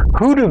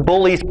 Who do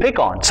bullies pick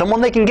on? Someone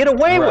they can get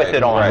away with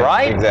it on,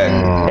 right?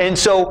 Exactly. And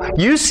so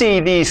you see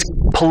these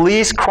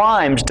police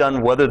crimes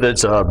done, whether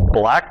it's a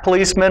black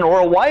policeman or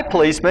a white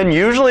policeman,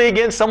 usually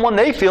against someone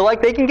they feel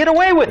like they can get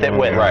away with it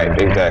with. Right,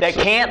 exactly.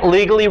 That can't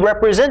legally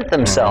represent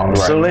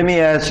themselves. So let me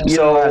ask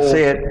you, I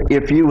said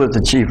if you was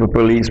the chief of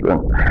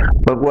policeman,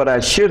 but what I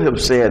should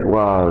have said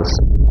was,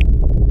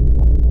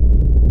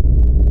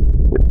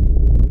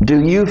 do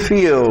you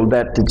feel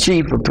that the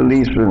chief of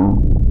policemen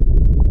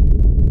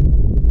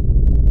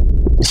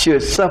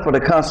should suffer the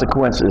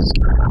consequences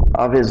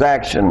of his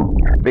action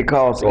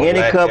because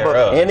any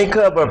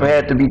cover-up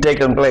had to be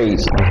taken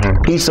place?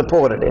 He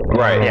supported it.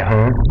 Right.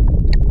 Yeah.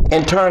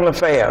 Internal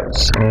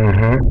affairs.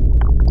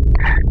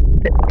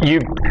 You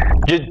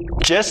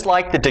just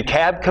like the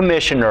DeKalb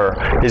commissioner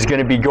is going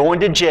to be going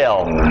to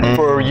jail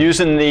for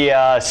using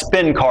the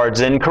spin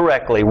cards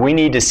incorrectly. We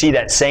need to see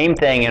that same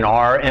thing in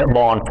our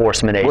law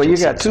enforcement agencies. Well,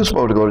 you got two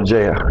supposed to go to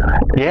jail.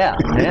 Yeah.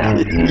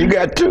 You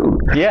got two.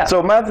 Yeah.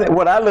 So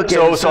what I look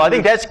at. So I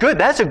think that's good.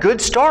 That's a good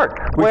start.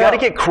 We've got to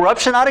get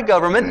corruption out of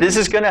government. This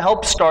is going to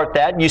help start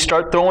that. You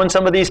start throwing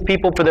some of these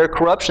people for their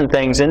corruption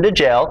things into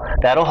jail.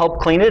 That'll help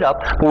clean it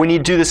up. But we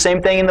need to do the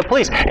same thing in the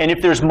police. And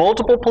if there's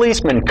multiple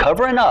policemen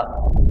covering up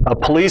a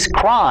police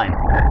crime,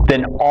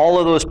 then all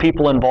of those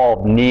people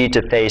involved need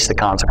to face the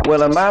consequences.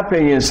 Well, in my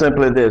opinion, it's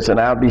simply this, and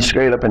I'll be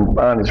straight up and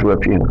honest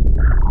with you.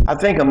 I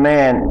think a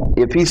man,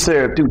 if he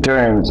served 2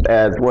 terms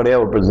as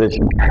whatever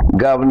position,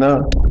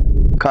 governor,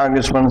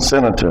 congressman,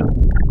 senator,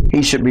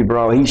 he should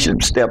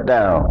step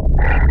down.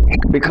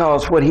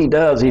 Because what he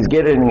does, he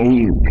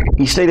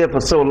stay there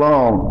for so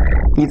long,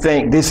 he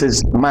think this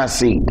is my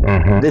seat.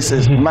 This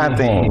is my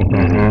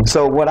thing.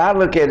 So what I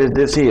look at is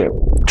this here.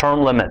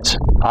 Term limits.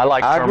 I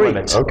like term agree.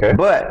 limits. Okay.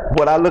 But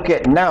what I look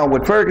at now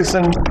with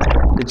Ferguson,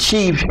 the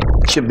chief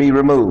should be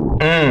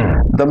removed.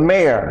 The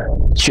mayor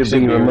should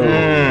be removed.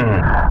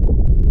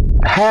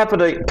 Half of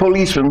the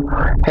policemen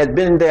has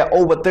been there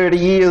over 30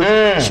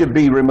 years, should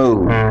be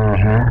removed.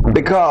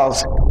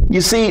 Because you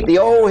see, the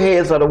old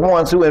heads are the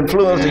ones who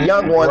influence the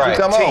young ones who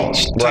come on.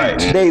 Right.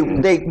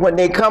 They when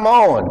they come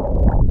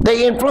on,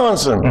 they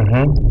influence them.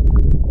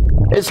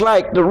 It's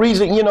like the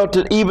reason,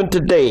 even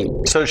today.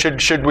 So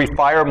should we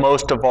fire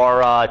most of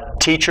our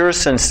teachers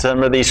since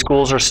some of these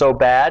schools are so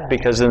bad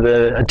because of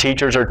the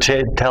teachers are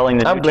telling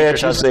the I'm new glad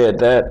teachers you said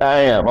that. I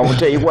am. I'm going to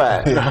tell you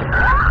why.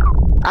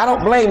 I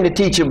don't blame the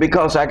teacher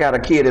because I got a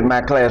kid in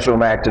my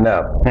classroom acting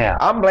up. Yeah.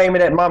 I'm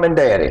blaming that mom and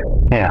daddy.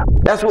 Yeah.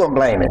 That's who I'm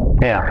blaming.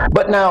 Yeah.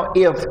 But now,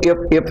 if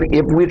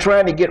we're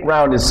trying to get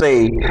around and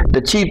say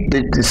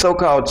the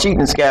so-called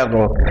cheating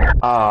scandal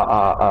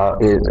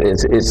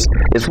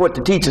is what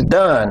the teacher's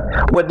done,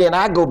 well, then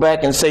I go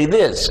back and say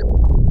this.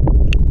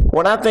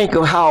 When I think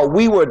of how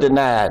we were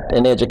denied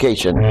an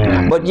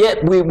education, but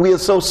yet we're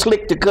so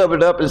slick to cover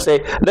it up and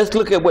say, let's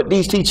look at what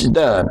these teachers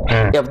done.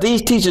 If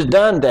these teachers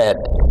done that,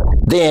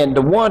 then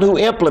the one who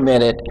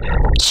implemented,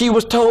 she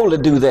was told to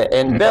do that.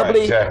 And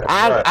Beverly, exactly.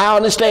 I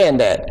understand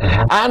that.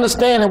 I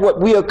understand what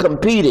we are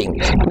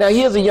competing. Now,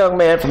 here's a young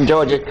man from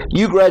Georgia.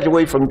 You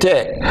graduate from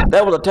Tech.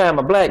 That was a time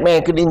a black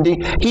man couldn't,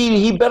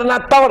 he better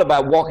not thought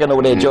about walking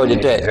over there at Georgia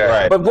Tech.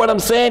 Right. But what I'm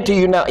saying to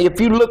you now, if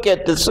you look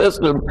at the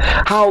system,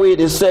 how it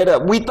is set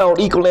up, we thought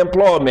equal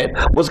employment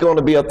was going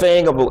to be a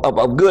thing of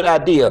a good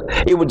idea.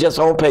 It was just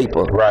on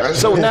paper. Right.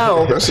 So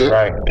now,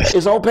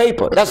 it's on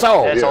paper. That's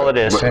all. That's all it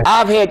is.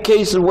 I've had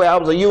cases where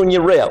I was a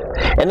union rep.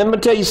 And let me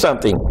tell you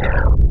something.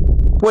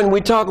 When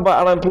we talk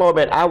about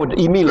unemployment, I would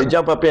immediately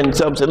jump up in and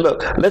say,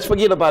 look, let's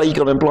forget about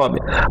equal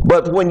employment.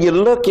 But when you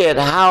look at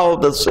how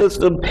the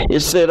system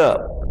is set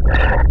up,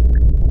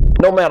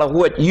 no matter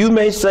what you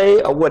may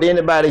say or what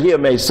anybody here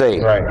may say,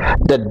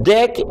 the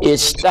deck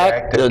is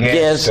stacked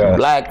against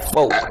black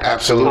folk.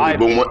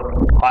 Absolutely.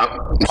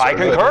 I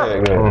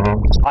concur.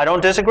 I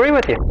don't disagree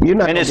with you.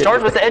 And it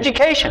starts with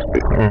education.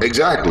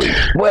 Exactly.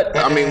 But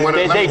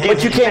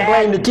you can't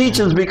blame the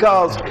teachers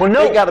because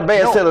they got a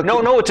bad set of...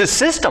 No, it's a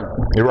system.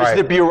 It's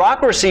the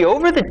bureaucracy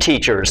over the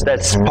teachers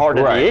that's part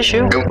of the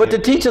issue. But the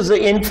teachers are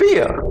in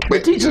fear.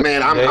 But teachers,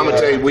 man, I'm gonna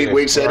tell you,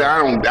 we said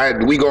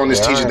we go on this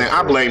teacher thing.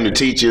 I blame the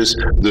teachers,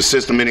 the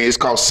system in it. It's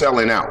called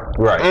selling out.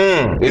 Right.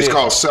 It's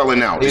called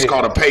selling out. It's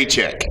called a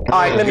paycheck.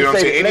 All right, let me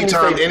say,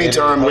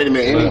 anytime, wait a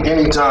minute,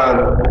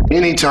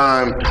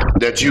 anytime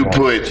that you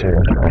put,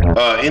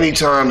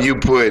 anytime you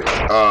put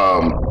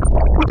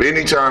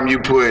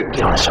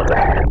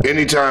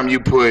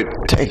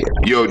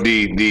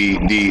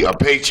a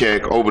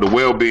paycheck over the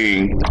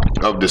well-being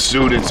of the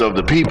students, of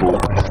the people,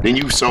 then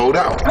you sold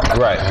out.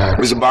 Right.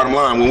 It's the bottom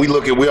line. When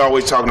we're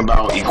always talking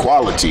about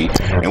equality,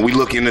 and we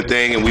look in the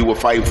thing and we were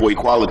fighting for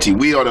equality.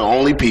 We are the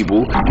only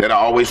people that are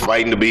always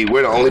fighting to be,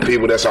 we're the only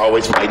people that's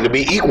always fighting to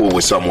be equal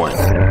with someone.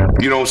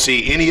 You don't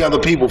see any other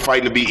people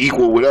fighting to be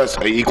equal with us,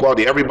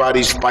 equality.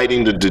 Everybody's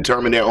fighting to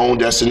determine their own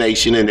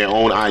destination and their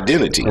own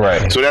identity.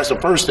 Right. So that's the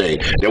first thing,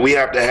 that we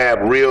have to have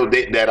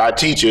that our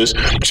teachers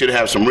should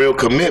have some real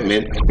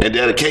commitment and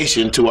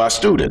dedication to our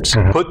students.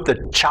 Put the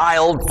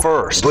child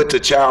first. Put the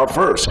child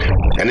first.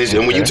 And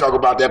when you talk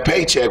about that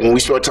paycheck, when we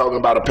start talking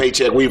about a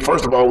paycheck,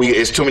 first of all,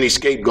 it's too many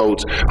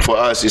scapegoats for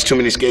us. It's too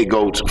many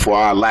scapegoats for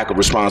our lack of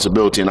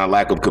responsibility and our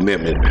lack of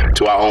commitment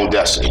to our own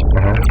destiny.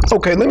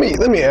 Okay, let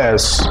me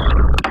ask,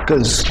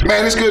 because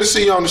man, it's good to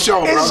see you on the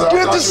show. It's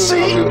good to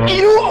see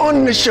you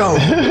on the show.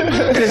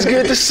 And it's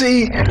good to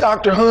see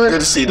Dr. Hunt.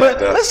 Good to see But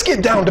Dr. let's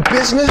get down to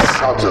business.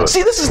 Talk to us.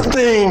 See, this is the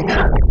thing.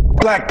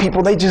 Black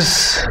people, they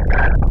just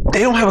they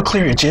don't have a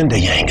clear agenda,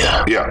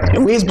 Yanga. Yeah.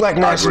 And we as Black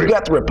nationalists, we agree.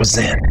 got to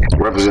represent.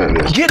 Represent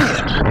this. Get in.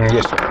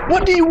 Yes, sir.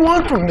 What do you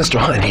want from Mr.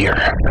 Hunt here?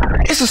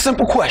 It's a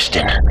simple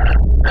question.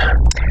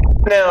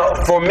 Now,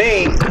 for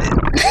me,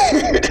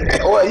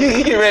 well, you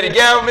getting ready to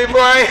gavel me,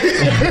 boy?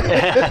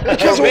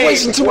 Because For we're me,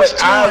 wasting too much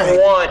what I time.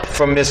 want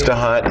from Mr.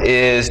 Hunt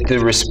is the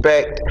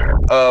respect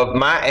of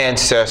my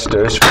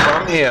ancestors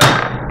from him.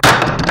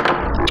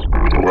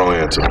 Wrong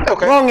answer.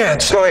 Okay. Wrong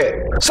answer. Go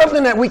ahead.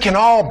 Something that we can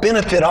all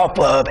benefit off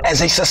of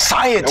as a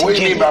society. And what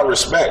do you mean by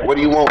respect? What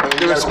do you want?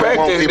 The respect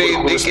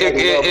is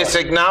it's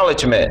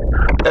acknowledgement.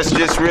 That's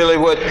just really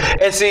what.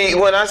 And see,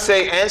 when I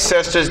say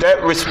ancestors,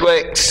 that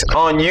reflects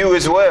on you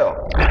as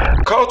well.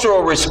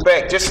 Cultural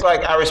respect, just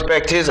like I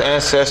respect his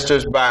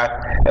ancestors by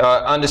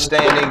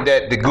understanding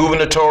that the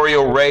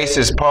gubernatorial race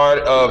is part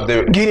of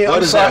the.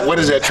 What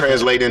does that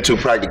translate into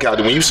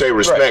practicality? When you say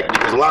respect,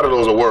 because a lot of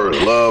those are words,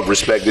 love,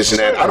 respect, this and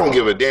that. I don't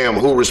give a damn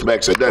who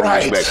respects or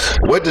doesn't respect.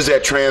 What does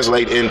that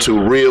translate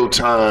into real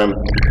time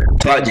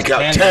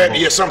practicality?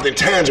 Yeah, something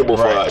tangible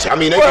for us. I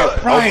mean,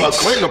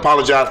 Clinton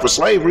apologized for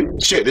slavery.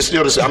 Shit, it's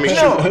still the same. I mean, he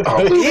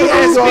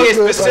asked me a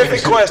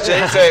specific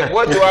question. He said,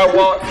 "What do I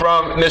want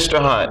from Mr.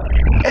 Hunt?"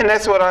 And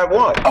that's what I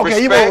want. Okay,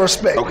 respect. you want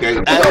respect. Okay.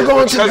 I'm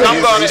going to give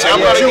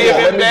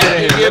him that.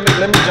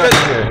 Let me jump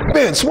in here.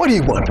 Vince, what do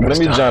you want from Let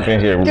me Mr. jump in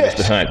here with Yes.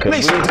 Mr. Hunt,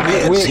 Please,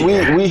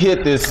 because we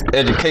hit this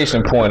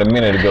education point a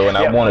minute ago, and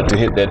I wanted to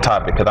hit that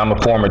topic because I'm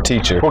a former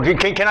teacher. Well,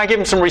 can I give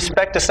him some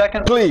respect a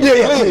second? Please,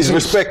 please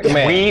respect the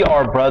man. We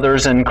are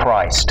brothers in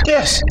Christ.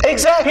 Yes.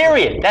 Exactly.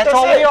 Period. That's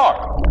all we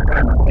are.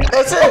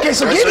 That's it. Okay,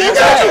 so get in. You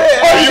got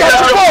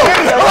your vote.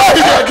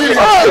 You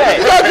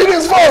got to get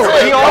his vote.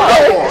 We are.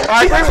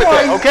 I agree with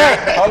that. Okay.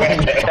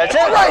 That's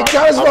it. All right,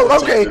 guys, vote.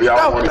 Okay.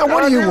 Now,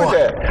 what do you want?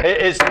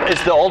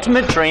 It's the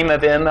ultimate dream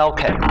of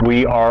MLK.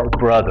 We are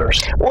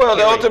brothers. Well,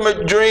 the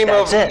ultimate dream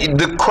That's of it.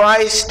 the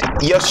Christ,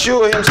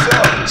 Yeshua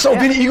himself. So,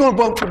 Vinny, you going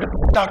to vote for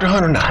Dr.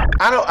 Hunt or not?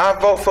 I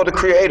vote for the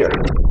Creator.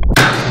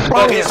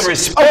 But his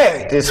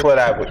respect is what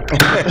I would.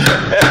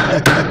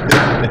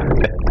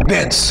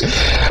 Vince,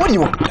 what do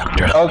you want from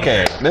Dr. Hunt?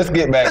 Okay, let's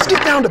get back. Let's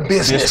get down to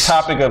business. This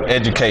topic of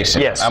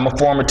education. Yes. I'm a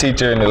former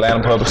teacher in the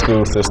Atlanta public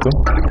school system.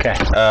 Okay.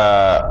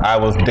 I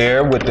was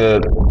there with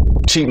the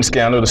cheating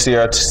scandal, the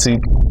CRT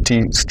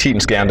cheating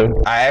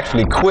scandal. I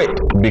actually quit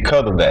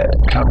because of that.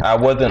 I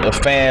wasn't a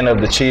fan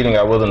of the cheating.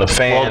 I wasn't a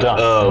fan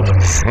of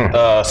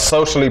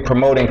socially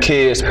promoting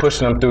kids,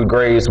 pushing them through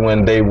grades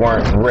when they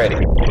weren't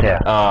ready. Yeah.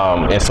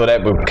 And so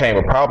that became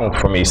a problem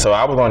for me. So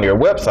I was on your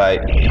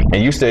website,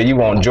 and you said you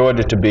want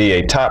Georgia to be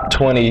a top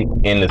 20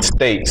 in the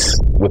states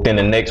within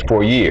the next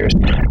 4 years.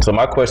 So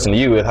my question to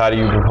you is, how do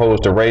you propose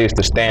to raise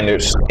the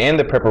standards and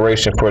the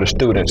preparation for the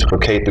students for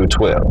K through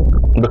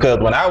 12? Because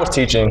when I was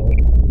teaching,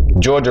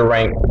 Georgia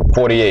ranked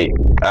 48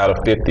 out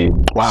of 50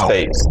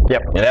 states.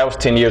 Yep. And that was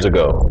 10 years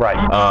ago. Right.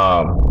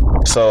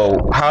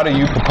 So how do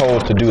you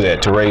propose to do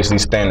that, to raise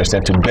these standards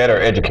and to better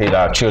educate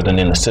our children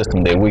in the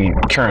system that we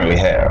currently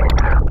have?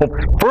 Well,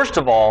 first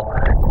of all,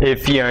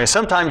 if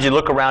sometimes you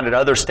look around at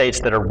other states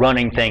that are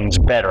running things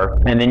better,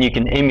 and then you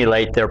can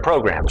emulate their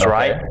programs,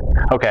 right?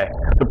 Okay.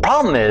 The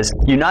problem is,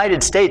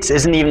 United States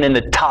isn't even in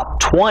the top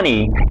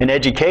 20 in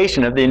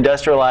education of the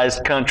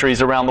industrialized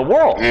countries around the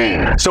world.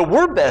 So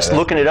we're best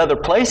looking at other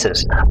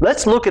places.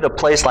 Let's look at a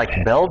place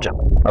like Belgium.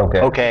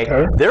 Okay.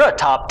 They're a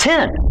top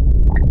 10,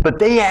 but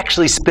they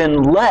actually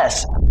spend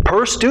less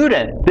per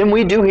student than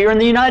we do here in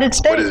the United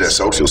States. What is that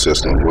social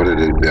system? What are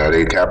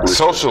they capitalist?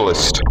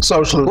 Socialist.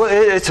 Well,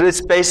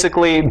 it's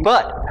basically,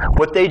 but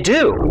what they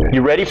do,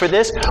 you ready for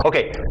this?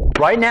 Okay,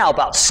 right now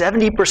about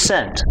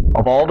 70%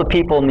 of all the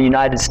people in the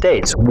United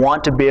States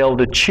want to be able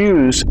to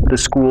choose the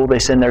school they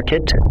send their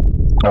kid to.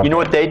 You know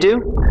what they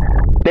do?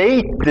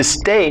 The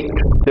state,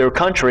 their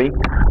country,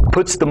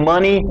 puts the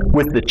money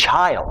with the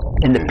child,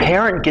 and the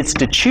parent gets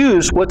to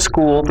choose what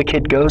school the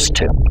kid goes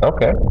to.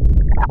 Okay.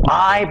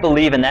 I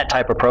believe in that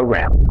type of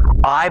program.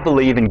 I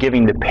believe in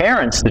giving the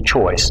parents the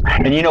choice.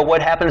 And you know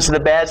what happens to the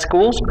bad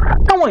schools?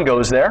 No one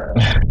goes there.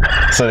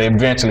 So they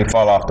eventually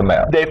fall off the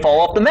map. They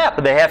fall off the map,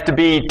 but they have to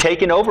be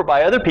taken over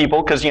by other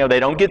people because, they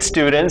don't get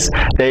students.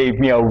 They,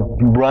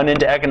 run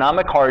into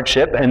economic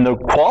hardship, and the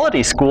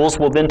quality schools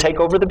will then take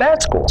over the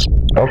bad schools.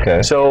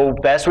 Okay. So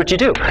that's what you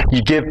do.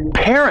 You give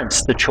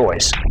parents the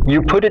choice.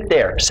 You put it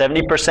there.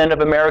 70%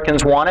 of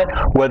Americans want it,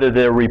 whether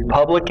they're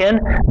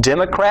Republican,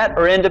 Democrat,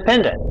 or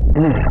independent.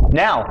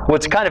 Now,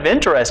 what's kind of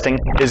interesting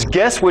is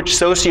guess which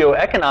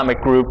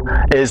socioeconomic group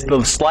is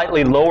the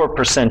slightly lower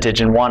percentage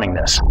in wanting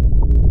this?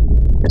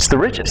 It's the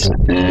richest.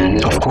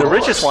 The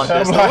richest want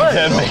this.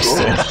 That makes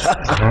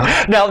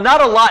sense. Now,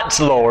 not a lot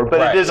lower,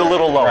 but it is a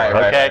little lower,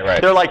 okay?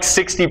 Right. They're like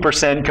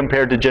 60%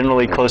 compared to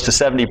generally close to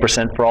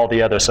 70% for all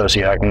the other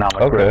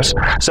socioeconomic groups.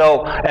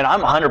 So, and I'm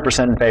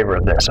 100% in favor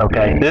of this,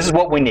 okay? This is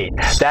what we need.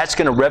 That's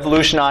going to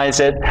revolutionize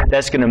it.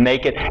 That's going to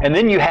make it. And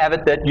then you have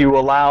it that you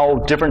allow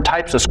different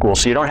types of schools.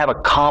 So you don't have a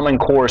common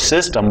core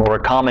system or a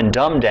common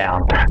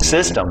dumbed-down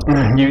system.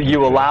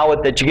 You allow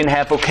it that you can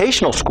have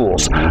vocational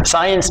schools,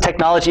 science,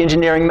 technology,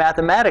 engineering,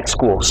 mathematics, automatic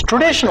schools,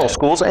 traditional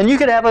schools, and you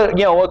could have a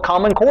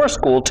Common Core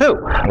school too,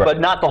 but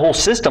not the whole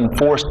system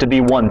forced to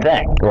be one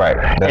thing. Right.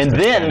 And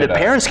then the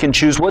parents can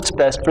choose what's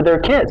best for their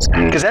kids.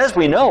 Because as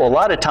we know, a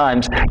lot of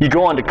times you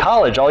go on to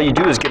college, all you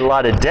do is get a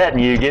lot of debt,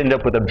 and you end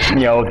up with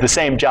the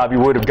same job you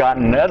would have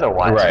gotten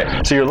otherwise.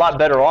 Right. So you're a lot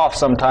better off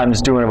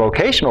sometimes doing a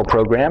vocational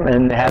program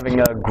and having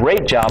a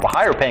great job, a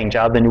higher paying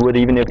job than you would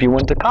even if you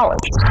went to college.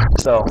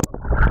 So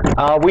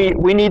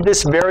we need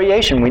this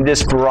variation, we need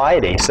this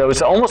variety. So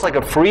it's almost like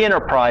a free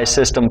enterprise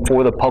system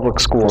for the public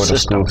school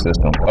system.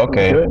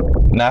 Okay.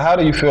 Now, how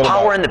do you feel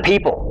Power about in the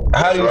people.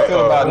 How do you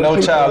feel about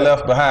No Child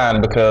Left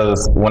Behind?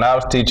 Because when I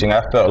was teaching,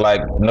 I felt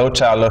like No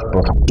Child Left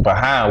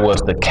Behind was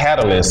the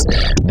catalyst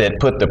that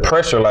put the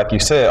pressure, like you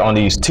said, on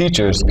these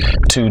teachers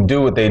to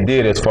do what they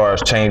did as far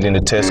as changing the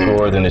test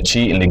scores and the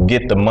cheating to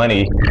get the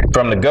money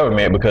from the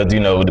government. Because,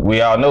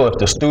 we all know if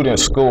the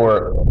students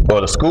score or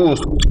the school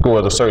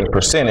scores a certain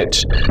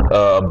percentage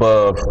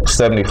above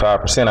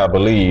 75%, I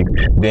believe,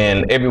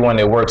 then everyone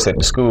that works at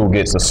the school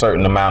gets a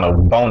certain amount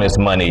of bonus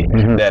money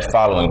that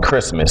following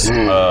Christmas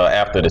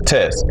after the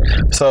test.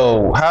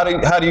 So how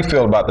do you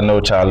feel about the No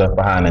Child Left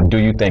Behind, and do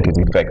you think it's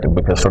effective?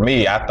 Because for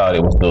me, I thought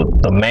it was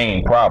the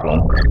main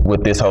problem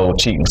with this whole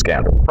cheating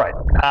scandal. Right.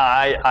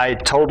 I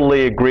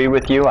totally agree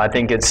with you. I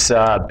think it's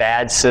a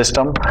bad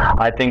system.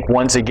 I think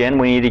once again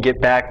we need to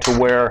get back to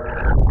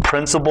where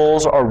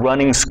principals are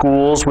running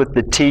schools with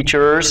the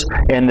teachers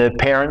and the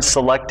parents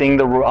selecting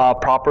the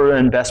proper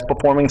and best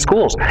performing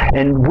schools.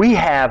 And we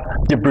have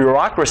the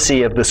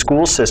bureaucracy of the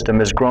school system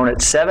has grown at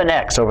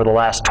 7x over the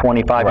last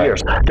 25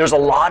 years. There's a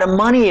lot of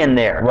money in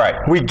there. Right.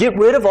 We get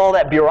rid of all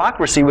that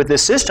bureaucracy with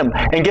this system,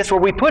 and guess where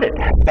we put it?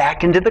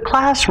 Back into the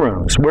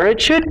classrooms where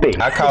it should be.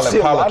 I call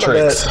it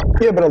politics.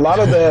 Yeah, but a lot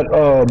of that,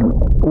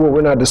 what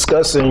we're not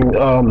discussing,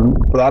 a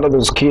lot of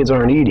those kids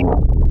aren't eating.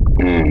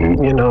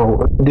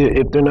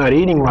 If they're not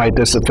eating right,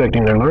 that's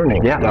affecting their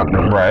learning. Yeah.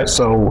 Right.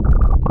 So,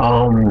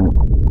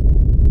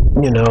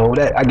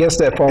 I guess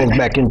that falls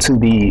back into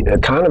the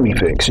economy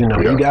fix.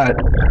 You got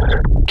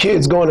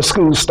kids going to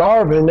school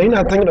starving. They're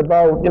not thinking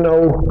about,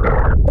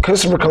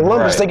 Christopher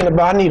Columbus thinking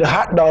about, I need a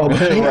hot dog.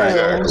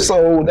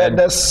 So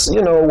that's,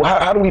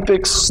 how do we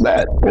fix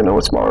that,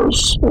 as far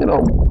as,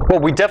 Well,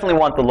 we definitely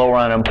want the lower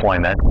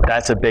unemployment.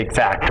 That's a big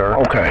factor.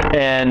 Okay.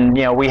 And,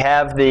 we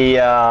have the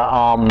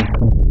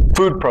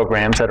food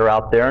programs that are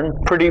out there and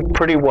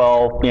pretty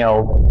well,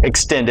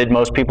 extended.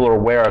 Most people are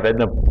aware of it.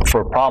 The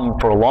problem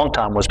for a long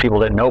time was people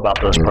didn't know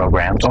about those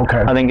programs.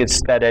 Okay. I think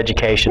it's that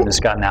education has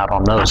gotten out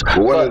on those.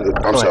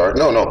 I'm sorry.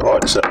 No,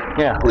 pardon, sir.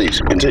 Yeah. Please,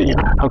 continue.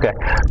 Okay.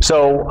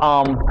 So,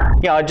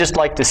 I'd just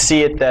like to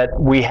see it that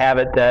we have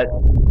it that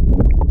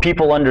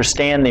people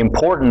understand the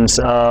importance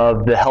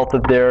of the health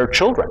of their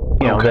children.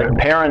 That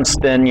parents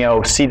then,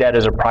 see that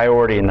as a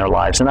priority in their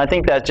lives. And I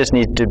think that just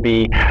needs to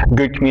be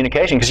good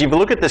communication. Because if you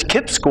look at the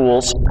KIPP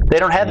schools, they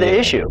don't have the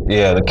issue.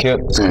 Yeah, the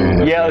KIPP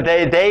schools. Yeah,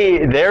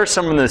 they're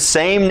some of the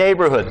same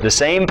neighborhood, the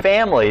same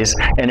families,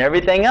 and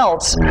everything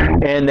else,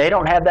 and they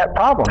don't have that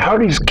problem. How are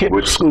these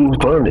KIPP schools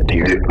funded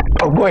here?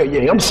 Oh, go ahead.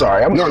 Yeah, I'm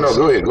sorry. No,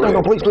 go ahead.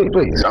 No,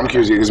 please. I'm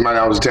curious because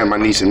I was telling my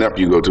niece and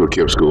nephew go to a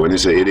KIPP school, and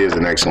it is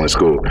an excellent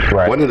school.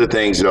 Right. One of the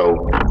things,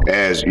 though,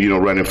 as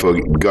running for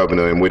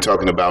governor, and we're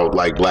talking about,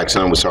 like Black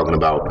Son was talking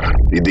about,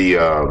 the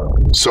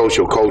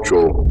social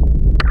cultural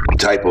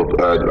type of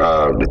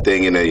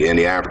thing in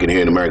the African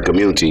here in the American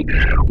community.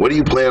 What do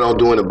you plan on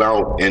doing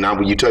about, and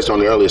you touched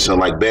on it earlier, something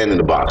like banning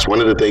the box.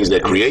 One of the things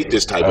that create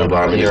this type of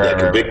environment is that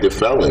convicted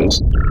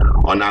felons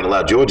are not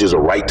allowed. Georgia's a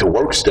right to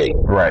work state.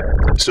 Right.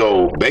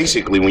 So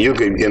basically, when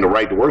you're in the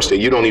right to work state,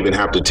 you don't even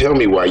have to tell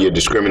me why you're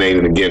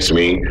discriminating against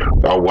me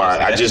or why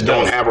I just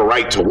don't have a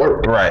right to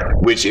work. Right.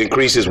 Which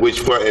increases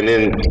and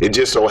then it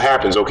just so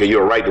happens, okay,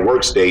 you're a right to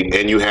work state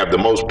and you have the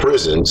most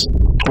prisons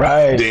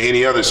than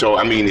any other. So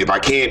I mean, if I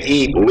can't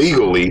eat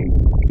legally,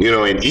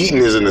 and eating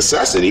is a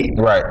necessity.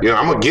 Right.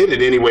 I'm gonna get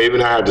it anyway,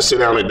 even if I have to sit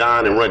down and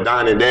dine and run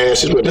dine and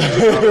dash. So even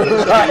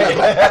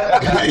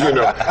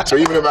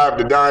if I have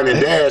to dine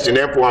and dash, and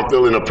therefore I'm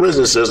feeling a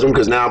prison system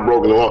because now I'm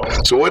broken the law.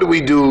 So what do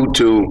we do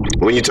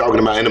when you're talking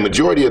about, and the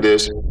majority of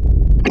this,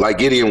 like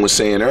Gideon was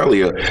saying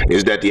earlier,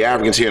 is that the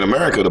Africans here in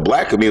America, the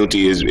Black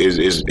community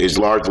is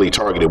largely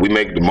targeted. We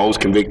make the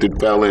most convicted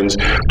felons.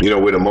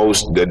 We're the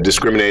most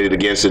discriminated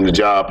against in the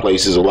job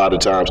places a lot of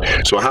times.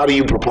 So how do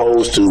you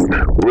propose to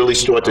really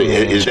start to?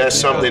 Is that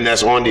something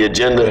that's on the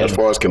agenda as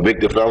far as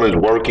convicted felons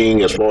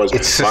working, as far as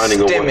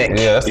finding a way?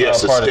 Yeah,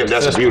 systemic.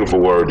 That's a beautiful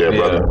word there,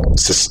 brother.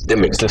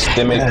 Systemic.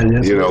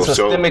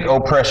 Systemic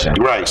oppression.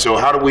 Right. So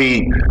how do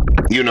we?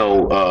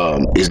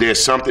 Is there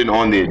something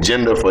on the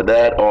agenda for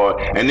that,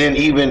 and then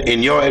even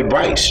in your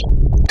advice,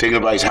 taking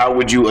advice, how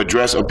would you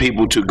address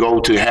people to go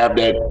to have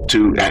that,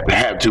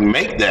 to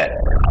make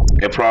that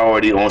a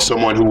priority on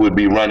someone who would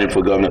be running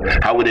for governor?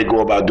 How would they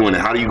go about doing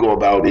it? How do you go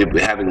about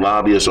having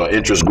lobbyists or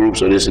interest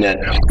groups or this and that?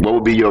 What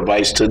would be your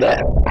advice to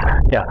that?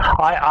 Yeah,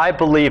 I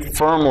believe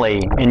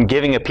firmly in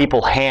giving a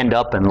people hand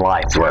up in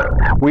life. Right.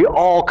 We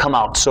all come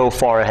out so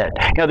far ahead.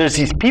 There's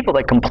these people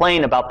that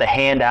complain about the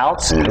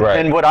handouts, Right.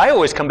 and what I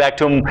always come back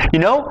to them,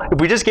 if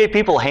we just gave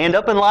people a hand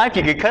up in life,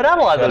 you could cut out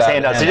a lot of those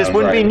handouts. They just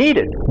wouldn't be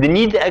needed. They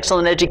need the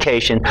excellent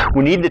education.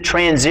 We need the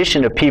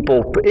transition of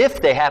people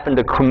if they happen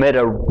to commit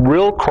a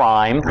real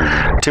crime.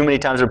 Too many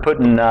times they're put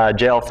in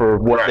jail for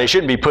what they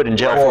shouldn't be put in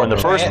jail for in the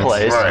first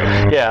place.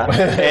 Right. Yeah,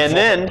 and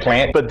then,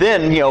 but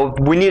then,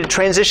 we need to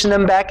transition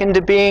them back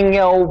into being,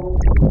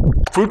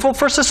 fruitful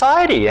for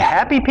society,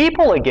 happy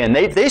people again.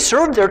 They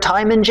served their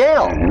time in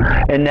jail,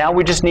 and now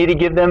we just need to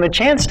give them a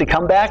chance to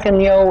come back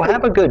and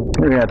have a good.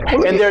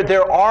 And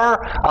there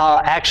are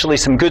actually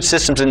some good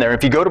systems in there.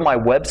 If you go to my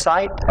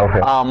website,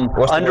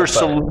 What's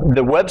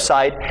the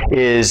website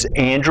is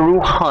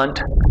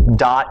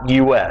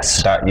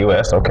andrewhunt.us.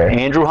 .us, okay.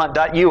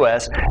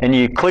 andrewhunt.us, and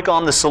you click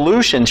on the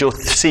solutions, you'll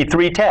see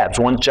 3 tabs.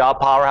 One's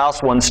Job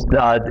Powerhouse, one's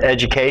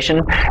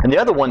education, and the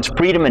other one's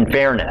Freedom and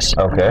Fairness.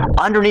 Okay.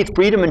 Underneath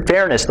Freedom and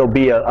Fairness, there'll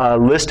be a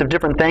list of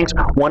different things.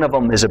 One of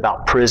them is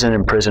about prison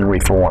and prison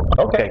reform.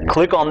 Okay.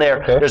 Click on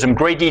there. Okay. There's some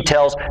great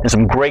details and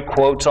some great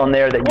quotes on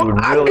there that you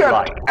would really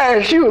like. I got to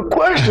ask you a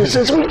question.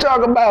 Since we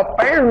talk about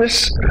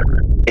fairness,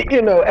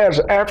 as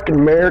an African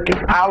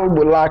American, I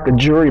would like a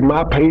jury of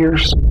my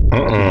peers.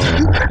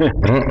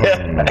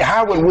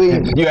 How would we?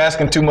 You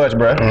asking too much,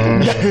 bro.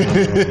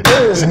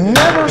 There is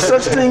never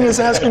such thing as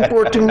asking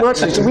for too much.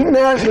 So we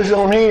nationalists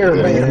on here,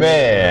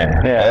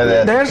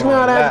 man. There's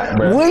not.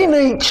 We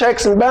need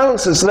checks and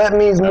balances. So that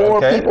means more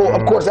people.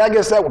 Of course, I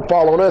guess that would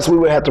fall on us. We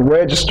would have to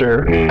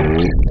register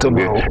to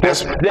vote.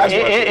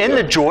 In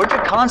the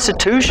Georgia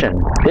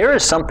Constitution, there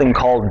is something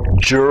called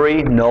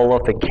jury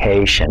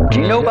nullification.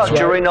 Do you know about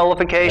jury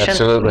nullification?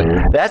 Absolutely.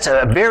 That's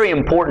a very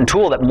important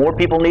tool that more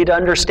people need to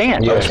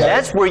understand. Yes.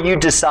 That's where you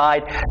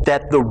decide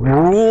that the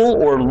rule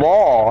or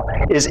law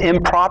is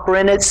improper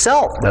in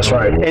itself. That's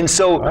right. And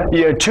so,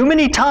 too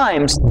many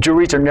times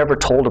juries are never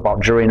told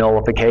about jury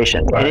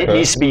nullification, and it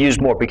needs to be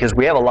used more because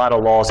we have a lot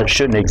of laws that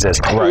shouldn't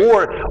exist,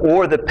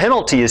 or the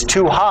penalty is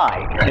too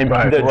high, and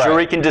the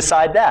jury can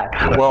decide that.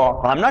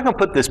 Well, I'm not going to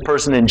put this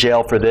person in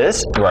jail for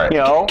this. Right.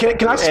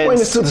 Can I explain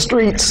this to the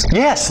streets?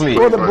 Yes, please.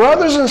 For the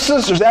brothers and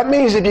sisters, that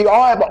means if you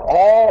all have an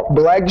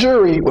all-black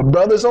jury with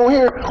brothers on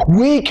here,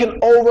 we can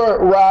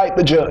override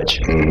the judge.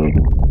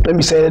 Let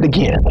me say it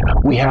again.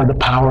 We have the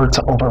power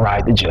to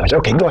override the judge.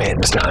 Okay, go ahead,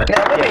 Mr. Hunt.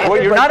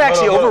 Well, you're not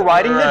actually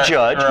overriding the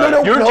judge.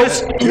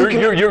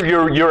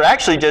 You're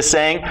actually just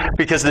saying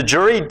because the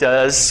jury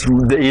does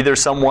either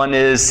someone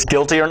is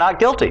guilty or not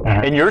guilty,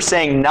 and you're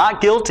saying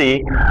not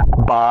guilty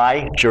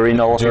by jury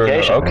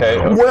nullification. Okay.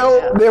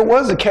 Well, there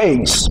was a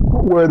case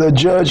where the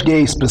judge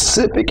gave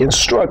specific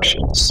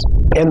instructions,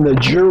 and the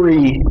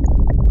jury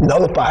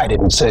nullified it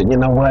and said, you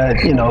know what,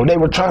 they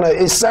were trying to,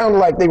 it sounded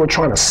like they were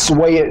trying to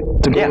sway it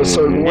to go a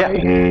certain way.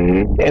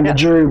 And the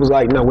jury was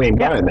like, no, we ain't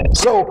buying that.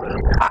 So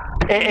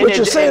what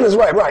you're saying is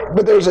right.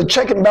 But there's a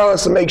check and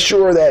balance to make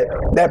sure that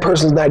that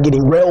person's not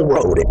getting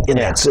railroaded in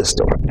that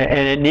system.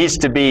 And it needs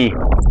to be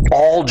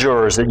all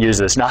jurors that use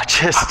this, not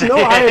just... No,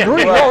 I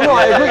agree.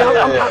 I agree.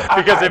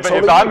 Because if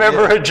I'm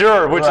ever a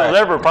juror, which will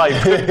never probably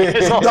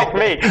it's only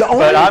me,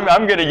 but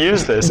I'm going to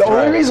use this. The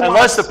only reason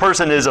unless the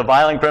person is a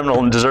violent criminal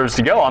and deserves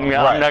to go, I'm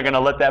not going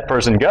to let that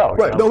person go.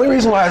 Right. The only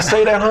reason why I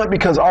say that, Hunt,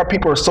 because our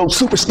people are so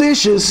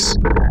superstitious,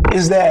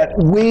 is that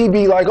we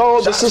be like,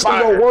 oh, the system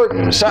don't work.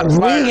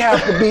 We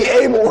have to be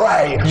able,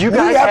 You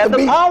guys have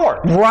the power.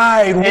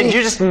 Right. And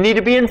you just need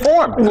to be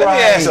informed.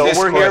 Right. So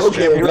we're here.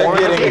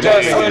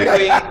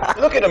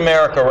 Look at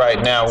America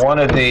right now. One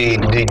of the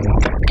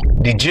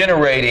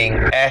degenerating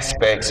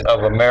aspects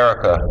of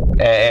America,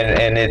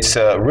 and it's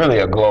really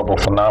a global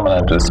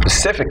phenomenon, but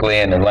specifically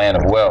in the land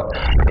of wealth,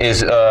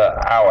 is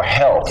our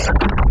health.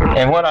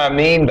 And what I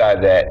mean by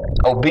that,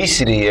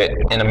 obesity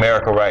in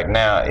America right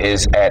now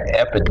is at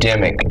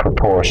epidemic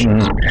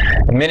proportions.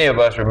 Many of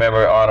us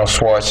remember Arnold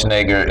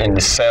Schwarzenegger in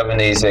the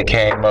 70s that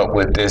came up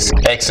with this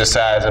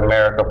Exercise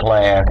America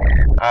plan,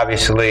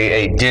 obviously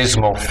a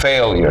dismal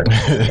failure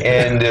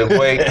in the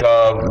wake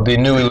of the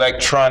new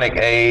electronic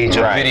age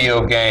of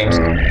video games.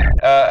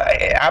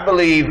 I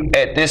believe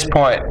at this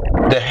point,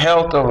 the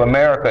health of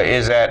America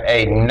is at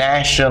a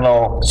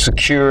national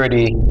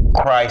security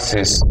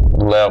crisis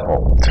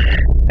level.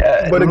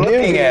 But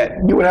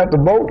again, you would have to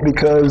vote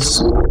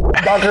because,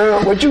 Dr.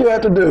 what you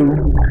have to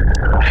do,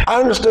 I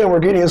understand where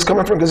Gideon is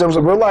coming from because there was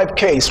a real life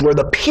case where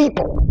the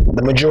people,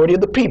 the majority of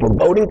the people,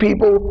 voting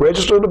people,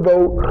 registered to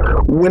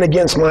vote, went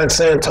against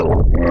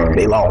Monsanto.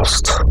 They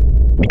lost.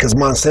 because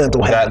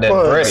Monsanto has Got that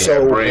funds. bread.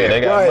 So, Yeah,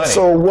 they got right. money.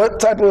 So what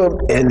type of,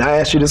 and I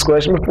asked you this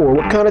question before,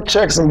 what kind of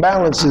checks and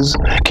balances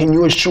can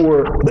you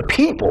assure the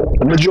people,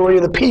 the majority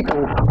of the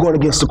people, going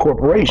against the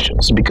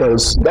corporations?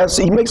 Because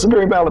he makes a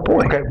very valid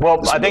point. Okay. Well,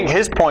 I think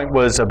his point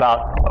was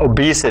about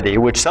obesity,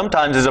 which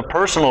sometimes is a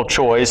personal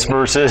choice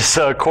versus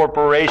a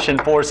corporation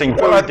forcing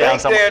food Well, I down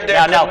think someone.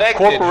 they're Now, connected,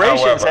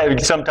 corporations however.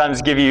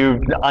 sometimes give you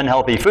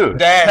unhealthy food.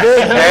 There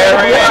is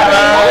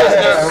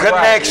the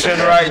connection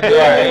right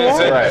there. It's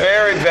a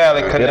very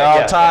valid connection. It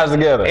all ties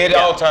together. It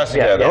all ties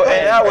together. Yeah.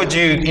 And how would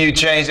you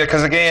change that?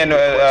 Because again,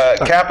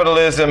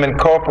 capitalism and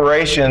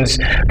corporations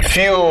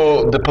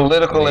fuel the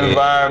political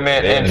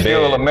environment and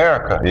fuel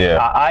America.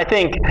 Yeah. I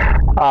think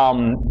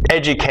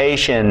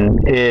education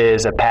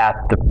is a path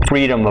to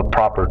freedom of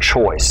proper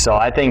choice. So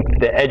I think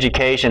the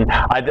education,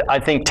 I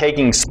think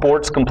taking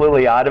sports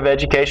completely out of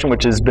education,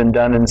 which has been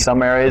done in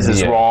some areas,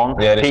 is wrong.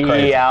 Yeah, that's PE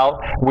crazy.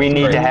 out. We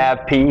need to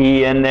have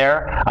PE in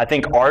there. I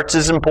think arts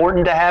is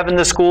important to have in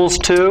the schools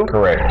too.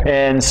 Correct.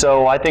 And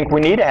so I think we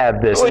need to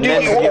have this. Well,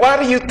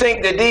 why do you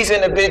think that these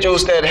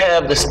individuals that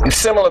have the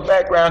similar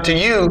background to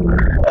you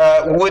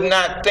would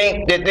not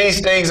think that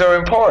these things are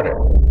important?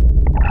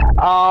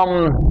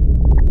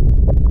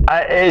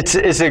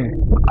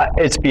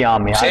 It's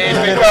beyond me. It's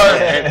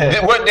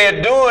because what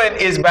they're doing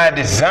is by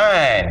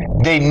design.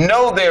 They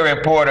know they're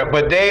important,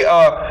 but they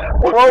are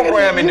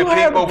programming the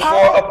people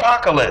for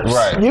apocalypse.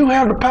 Right. You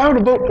have the power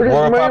to vote for this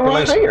World man right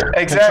population. here.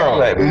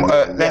 Exactly.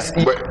 That's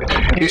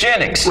But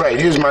eugenics. Right.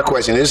 Here's my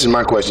question. This is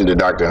my question to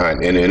Dr.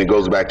 Hunt, and it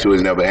goes back to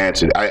his never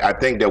answered. I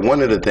think that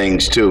one of the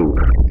things too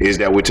is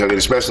that we're talking,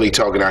 especially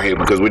talking out here,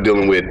 because we're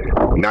dealing with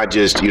not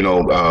just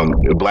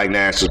the black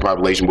nationalist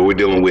population, but we're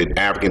dealing with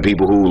African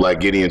people who, like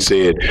Gideon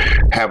said,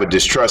 have a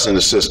distrust in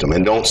the system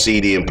and don't see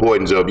the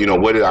importance of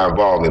what is our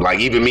involvement. Like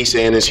even me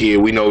saying this here,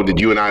 we know that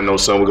you and I know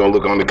some. We're gonna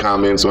look on the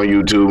comments on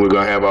YouTube. We're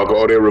gonna have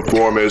they're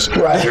reformers.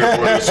 Right. They're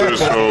for the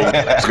system.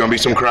 There's gonna be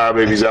some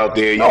crybabies out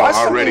there. I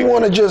already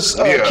want to just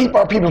keep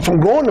our people from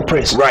going to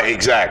prison. Right,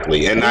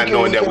 exactly. And not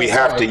knowing that we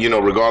have to,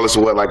 regardless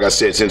of what, like I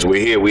said, since we're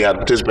here, we have to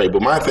participate.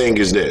 But my thing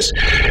is this,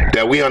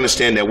 that we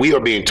understand that we are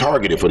being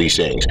targeted for these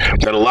things.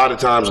 That a lot of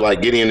times,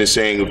 like Gideon is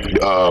saying,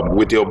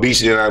 with the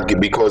obesity,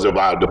 because of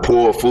the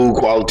poor food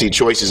quality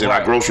choices in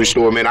our grocery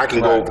store, man, I can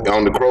go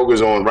on the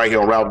Kroger's right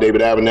here on Ralph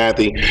David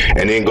Abernathy,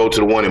 and then go to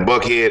the one in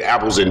Buckhead,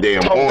 apples and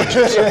damn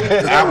oranges.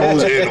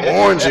 Apples and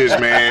oranges,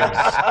 man.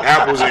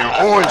 Apples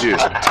and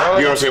oranges. You know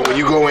what I'm saying? When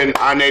you go in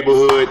our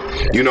neighborhood,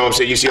 you know what I'm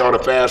saying, you see all the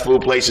fast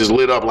food places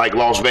lit up like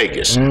Las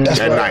Vegas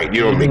at night.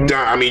 You know, we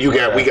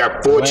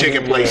got 4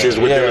 chicken places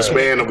within a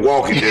span of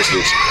walking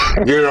distance.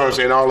 You know what I'm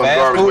saying? All them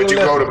garbage.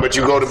 But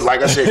you go to,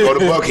 like I said, go to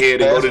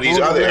Buckhead and go to these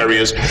other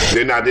areas.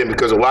 They're not there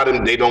because a lot of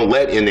them they don't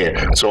let in there.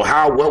 So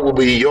what would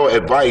be your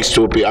advice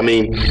to people? I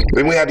mean,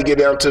 then we had to get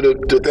down to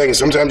the thing.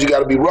 Sometimes you got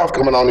to be rough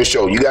coming on this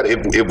show. You got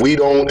if we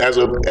don't, as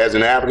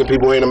an African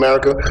people here in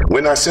America,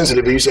 we're not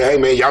sensitive. If you say, hey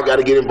man, y'all got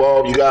to get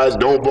involved. You guys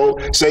don't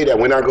vote. Say that.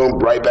 We're not going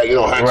right back.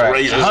 Hunt's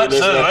razors. We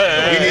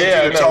need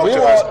you to talk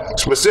to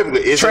us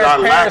specifically. Is it our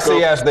lack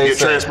of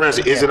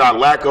transparency? Is it our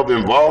lack of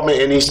involvement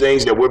in these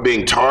things that we're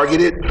being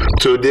targeted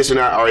to this and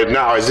that? Or if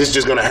not, is this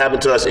just going to happen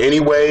to us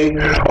anyway?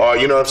 Or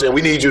you know what I'm saying?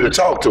 We need you to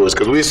talk to us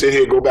because we sit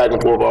here go back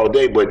and forth all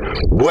day. But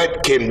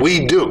what can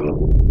we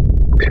do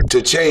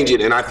to change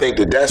it? And I think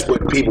that's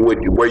what people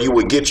where you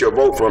would get your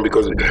vote from,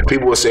 because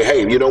people would say,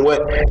 hey, you know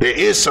what? There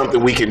is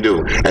something we can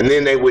do. And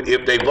then they would,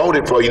 if they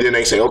voted for you, then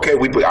they say, okay,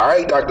 all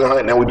right, Dr.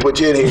 Hunt, now we put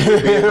you in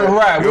here.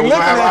 Right. We're going to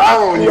have our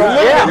own.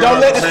 Don't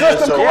let the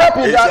system corrupt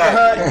you, Dr.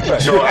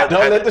 Hunt. So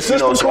Don't let the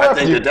system so I corrupt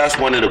think you. that's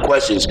one of the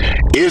questions.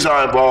 Is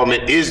our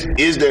involvement,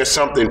 is there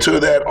something to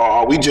that? Or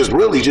are we just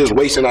really just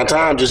wasting our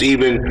time just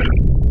even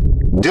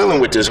dealing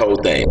with this whole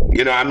thing?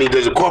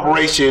 There's a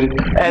corporation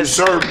as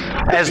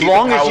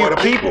long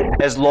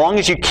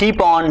as you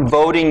keep on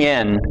voting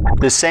in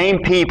the same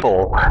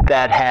people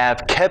that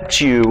have kept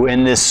you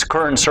in this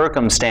current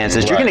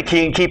circumstances, you're going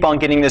to keep on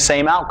getting the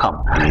same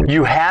outcome.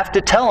 You have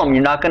to tell them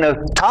you're not going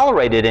to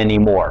tolerate it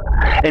anymore.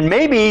 And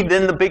maybe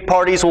then the big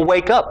parties will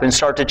wake up and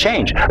start to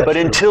change. But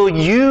until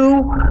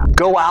you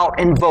go out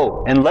and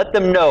vote and let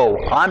them know,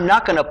 I'm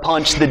not going to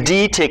punch the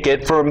D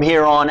ticket from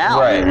here on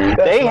out. Right.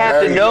 They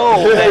have to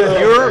know that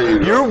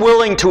you're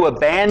willing to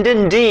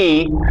abandon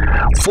D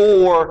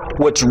for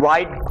what's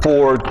right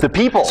for the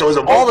people. So is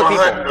a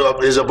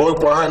vote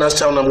for Hunt us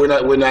telling them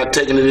we're not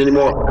taking it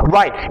anymore?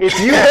 Right. If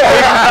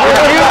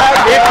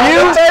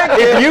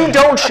you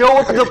don't show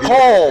up at the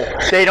poll,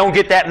 they don't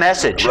get that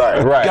message.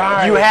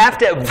 Right. You have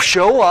to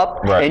show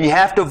up and you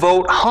have to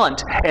vote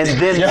Hunt, and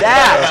then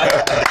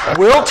that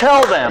will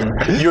tell them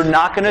you're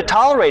not going to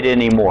tolerate it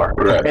anymore.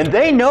 Right. And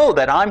they know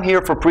that I'm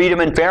here for freedom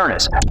and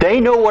fairness. They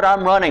know what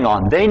I'm running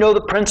on. They know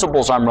the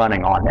principles I'm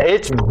running on.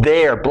 It's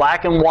there,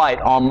 black and white,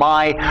 on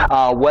my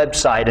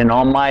website and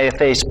on my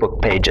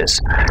Facebook pages.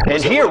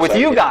 And here with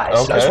you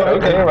guys. Okay.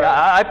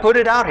 I put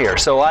it out here.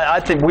 So I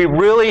think we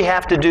really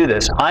have to do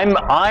this.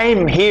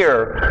 I'm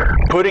here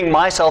putting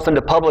myself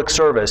into public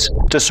service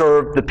to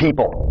serve the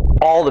people,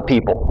 all the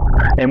people.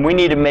 And we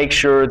need to make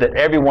sure that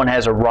everyone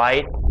has a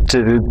right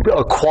to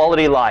a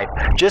quality life,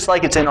 just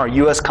like it's in our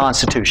U.S.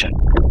 Constitution.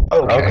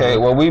 Okay,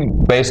 well, we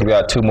basically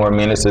got 2 more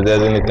minutes. If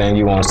there's anything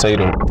you want to say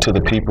to the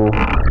people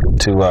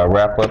to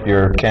wrap up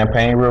your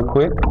campaign real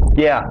quick,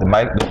 Yeah.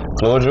 the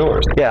floor is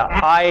yours. Yeah,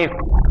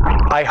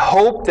 I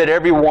hope that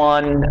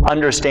everyone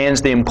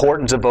understands the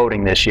importance of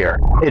voting this year.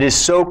 It is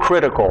so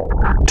critical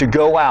to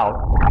go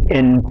out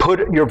and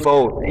put your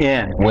vote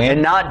in. When?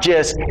 And not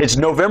just, it's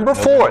November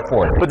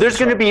 4th, but there's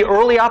going to be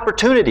early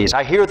opportunities.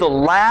 I hear the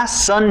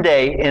last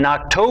Sunday in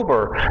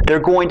October, they're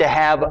going to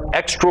have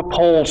extra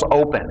polls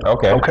open.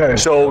 Okay.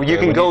 So you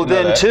can go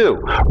then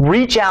too.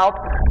 Reach out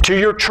to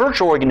your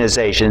church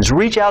organizations,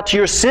 reach out to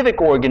your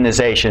civic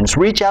organizations,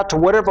 reach out to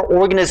whatever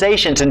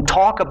organizations and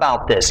talk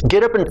about this.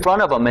 Get up in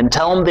front of them and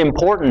tell them the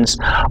importance.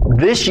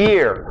 This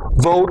year,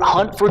 vote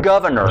Hunt for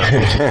governor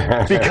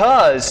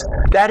because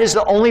that is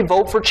the only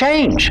vote for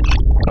change.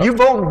 You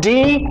vote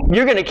D,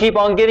 you're going to keep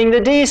on getting the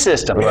D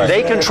system. Right.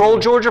 They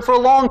controlled Georgia for a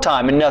long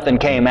time and nothing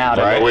came out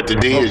of it. What the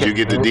D is, you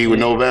get the D with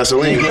no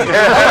Vaseline. I'm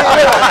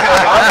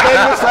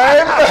saying the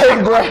same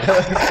thing, bro.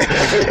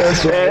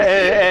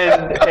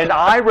 And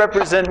I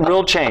represent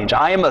real change.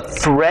 I am a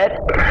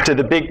threat to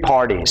the big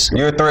parties.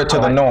 You're a threat to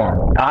the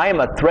norm. I am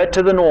a threat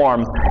to the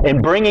norm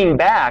in bringing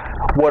back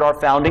what our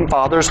founding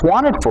fathers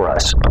wanted for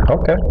us.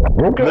 Okay.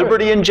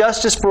 Liberty and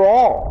justice for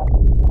all.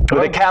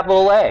 With a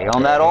capital A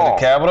on that all.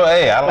 Capital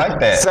A, I like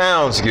that.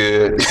 Sounds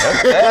good.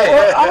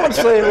 Well, I'm going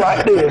to say it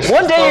like this.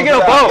 One day you're going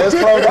to vote.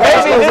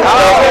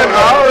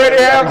 I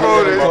already have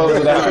voted.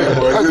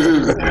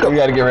 We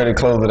got to get ready to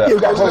close it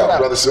out.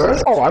 Brother,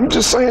 sir. Oh, I'm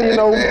just saying,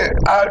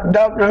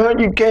 Dr. Hunt,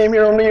 you came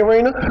here on the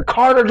arena.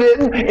 Carter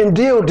didn't, and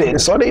Deal didn't,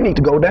 so they need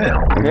to go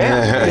down.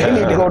 Yeah.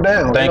 They need to go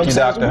down. Thank you,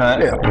 Dr.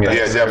 Hunt. Yeah.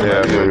 Yeah,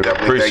 definitely.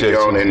 Definitely. Appreciate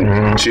Thank you.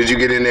 And should you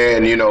get in there,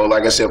 and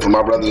like I said, for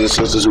my brothers and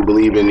sisters who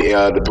believe in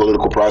the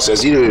political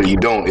process, either you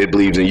don't, it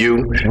believes in you.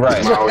 Right.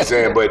 That's what I always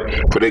saying. But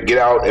get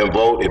out and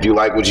vote. If you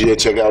like what you did,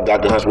 check out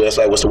Dr. Hunt's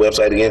website. What's the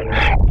website again?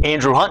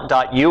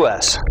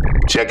 AndrewHunt.us.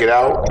 Check it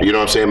out. You know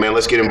what I'm saying, man?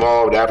 Let's get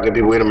involved. African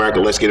people in America,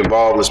 let's get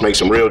involved. Let's make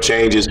some real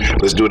changes.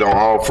 Let's do it on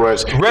all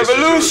fronts.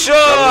 Revolution!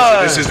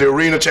 This is The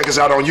Arena. Check us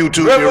out on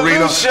YouTube,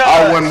 Revolution! The Arena.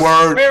 All one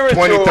word.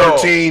 Spiritual.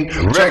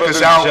 2013. Check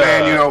us out,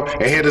 man.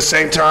 Revolution. And here the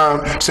same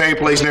time, same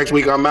place next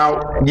week. I'm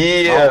out.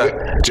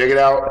 Yeah. Check it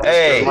out.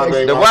 Hey, That's my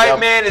thing. the I'm white out.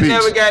 man has Peace.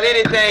 never got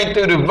anything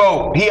through the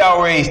vote. He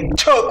already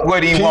took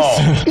what he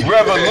wants.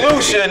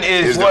 Revolution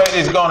is what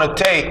it's going to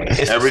take.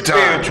 It's Every the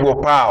time. spiritual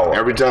power.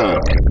 Every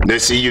time.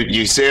 Let's see,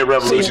 you said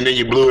revolution, then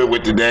you blew it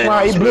with the dang.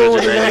 Right, he blew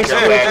it spiritual in thing.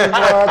 the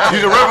next week.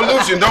 She's a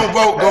revolution. Don't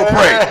vote, go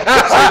pray.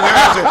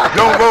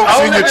 Don't vote,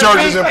 sing your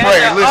churches and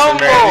pray. Listen,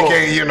 man, you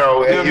can't,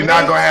 you're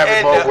not going to have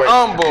it both ways.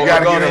 You got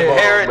to get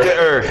inherit involved. the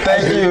earth.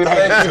 Thank you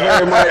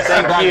very much.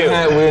 Thank you.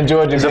 We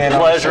enjoyed you. It's a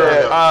pleasure.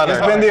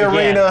 It's been The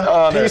Arena.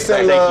 Peace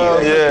and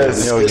love.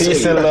 Yes.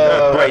 Peace and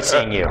love. Great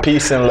seeing you.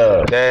 Peace and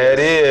love. That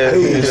is,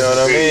 you know what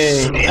I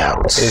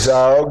mean? It's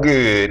all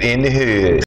good in the hood.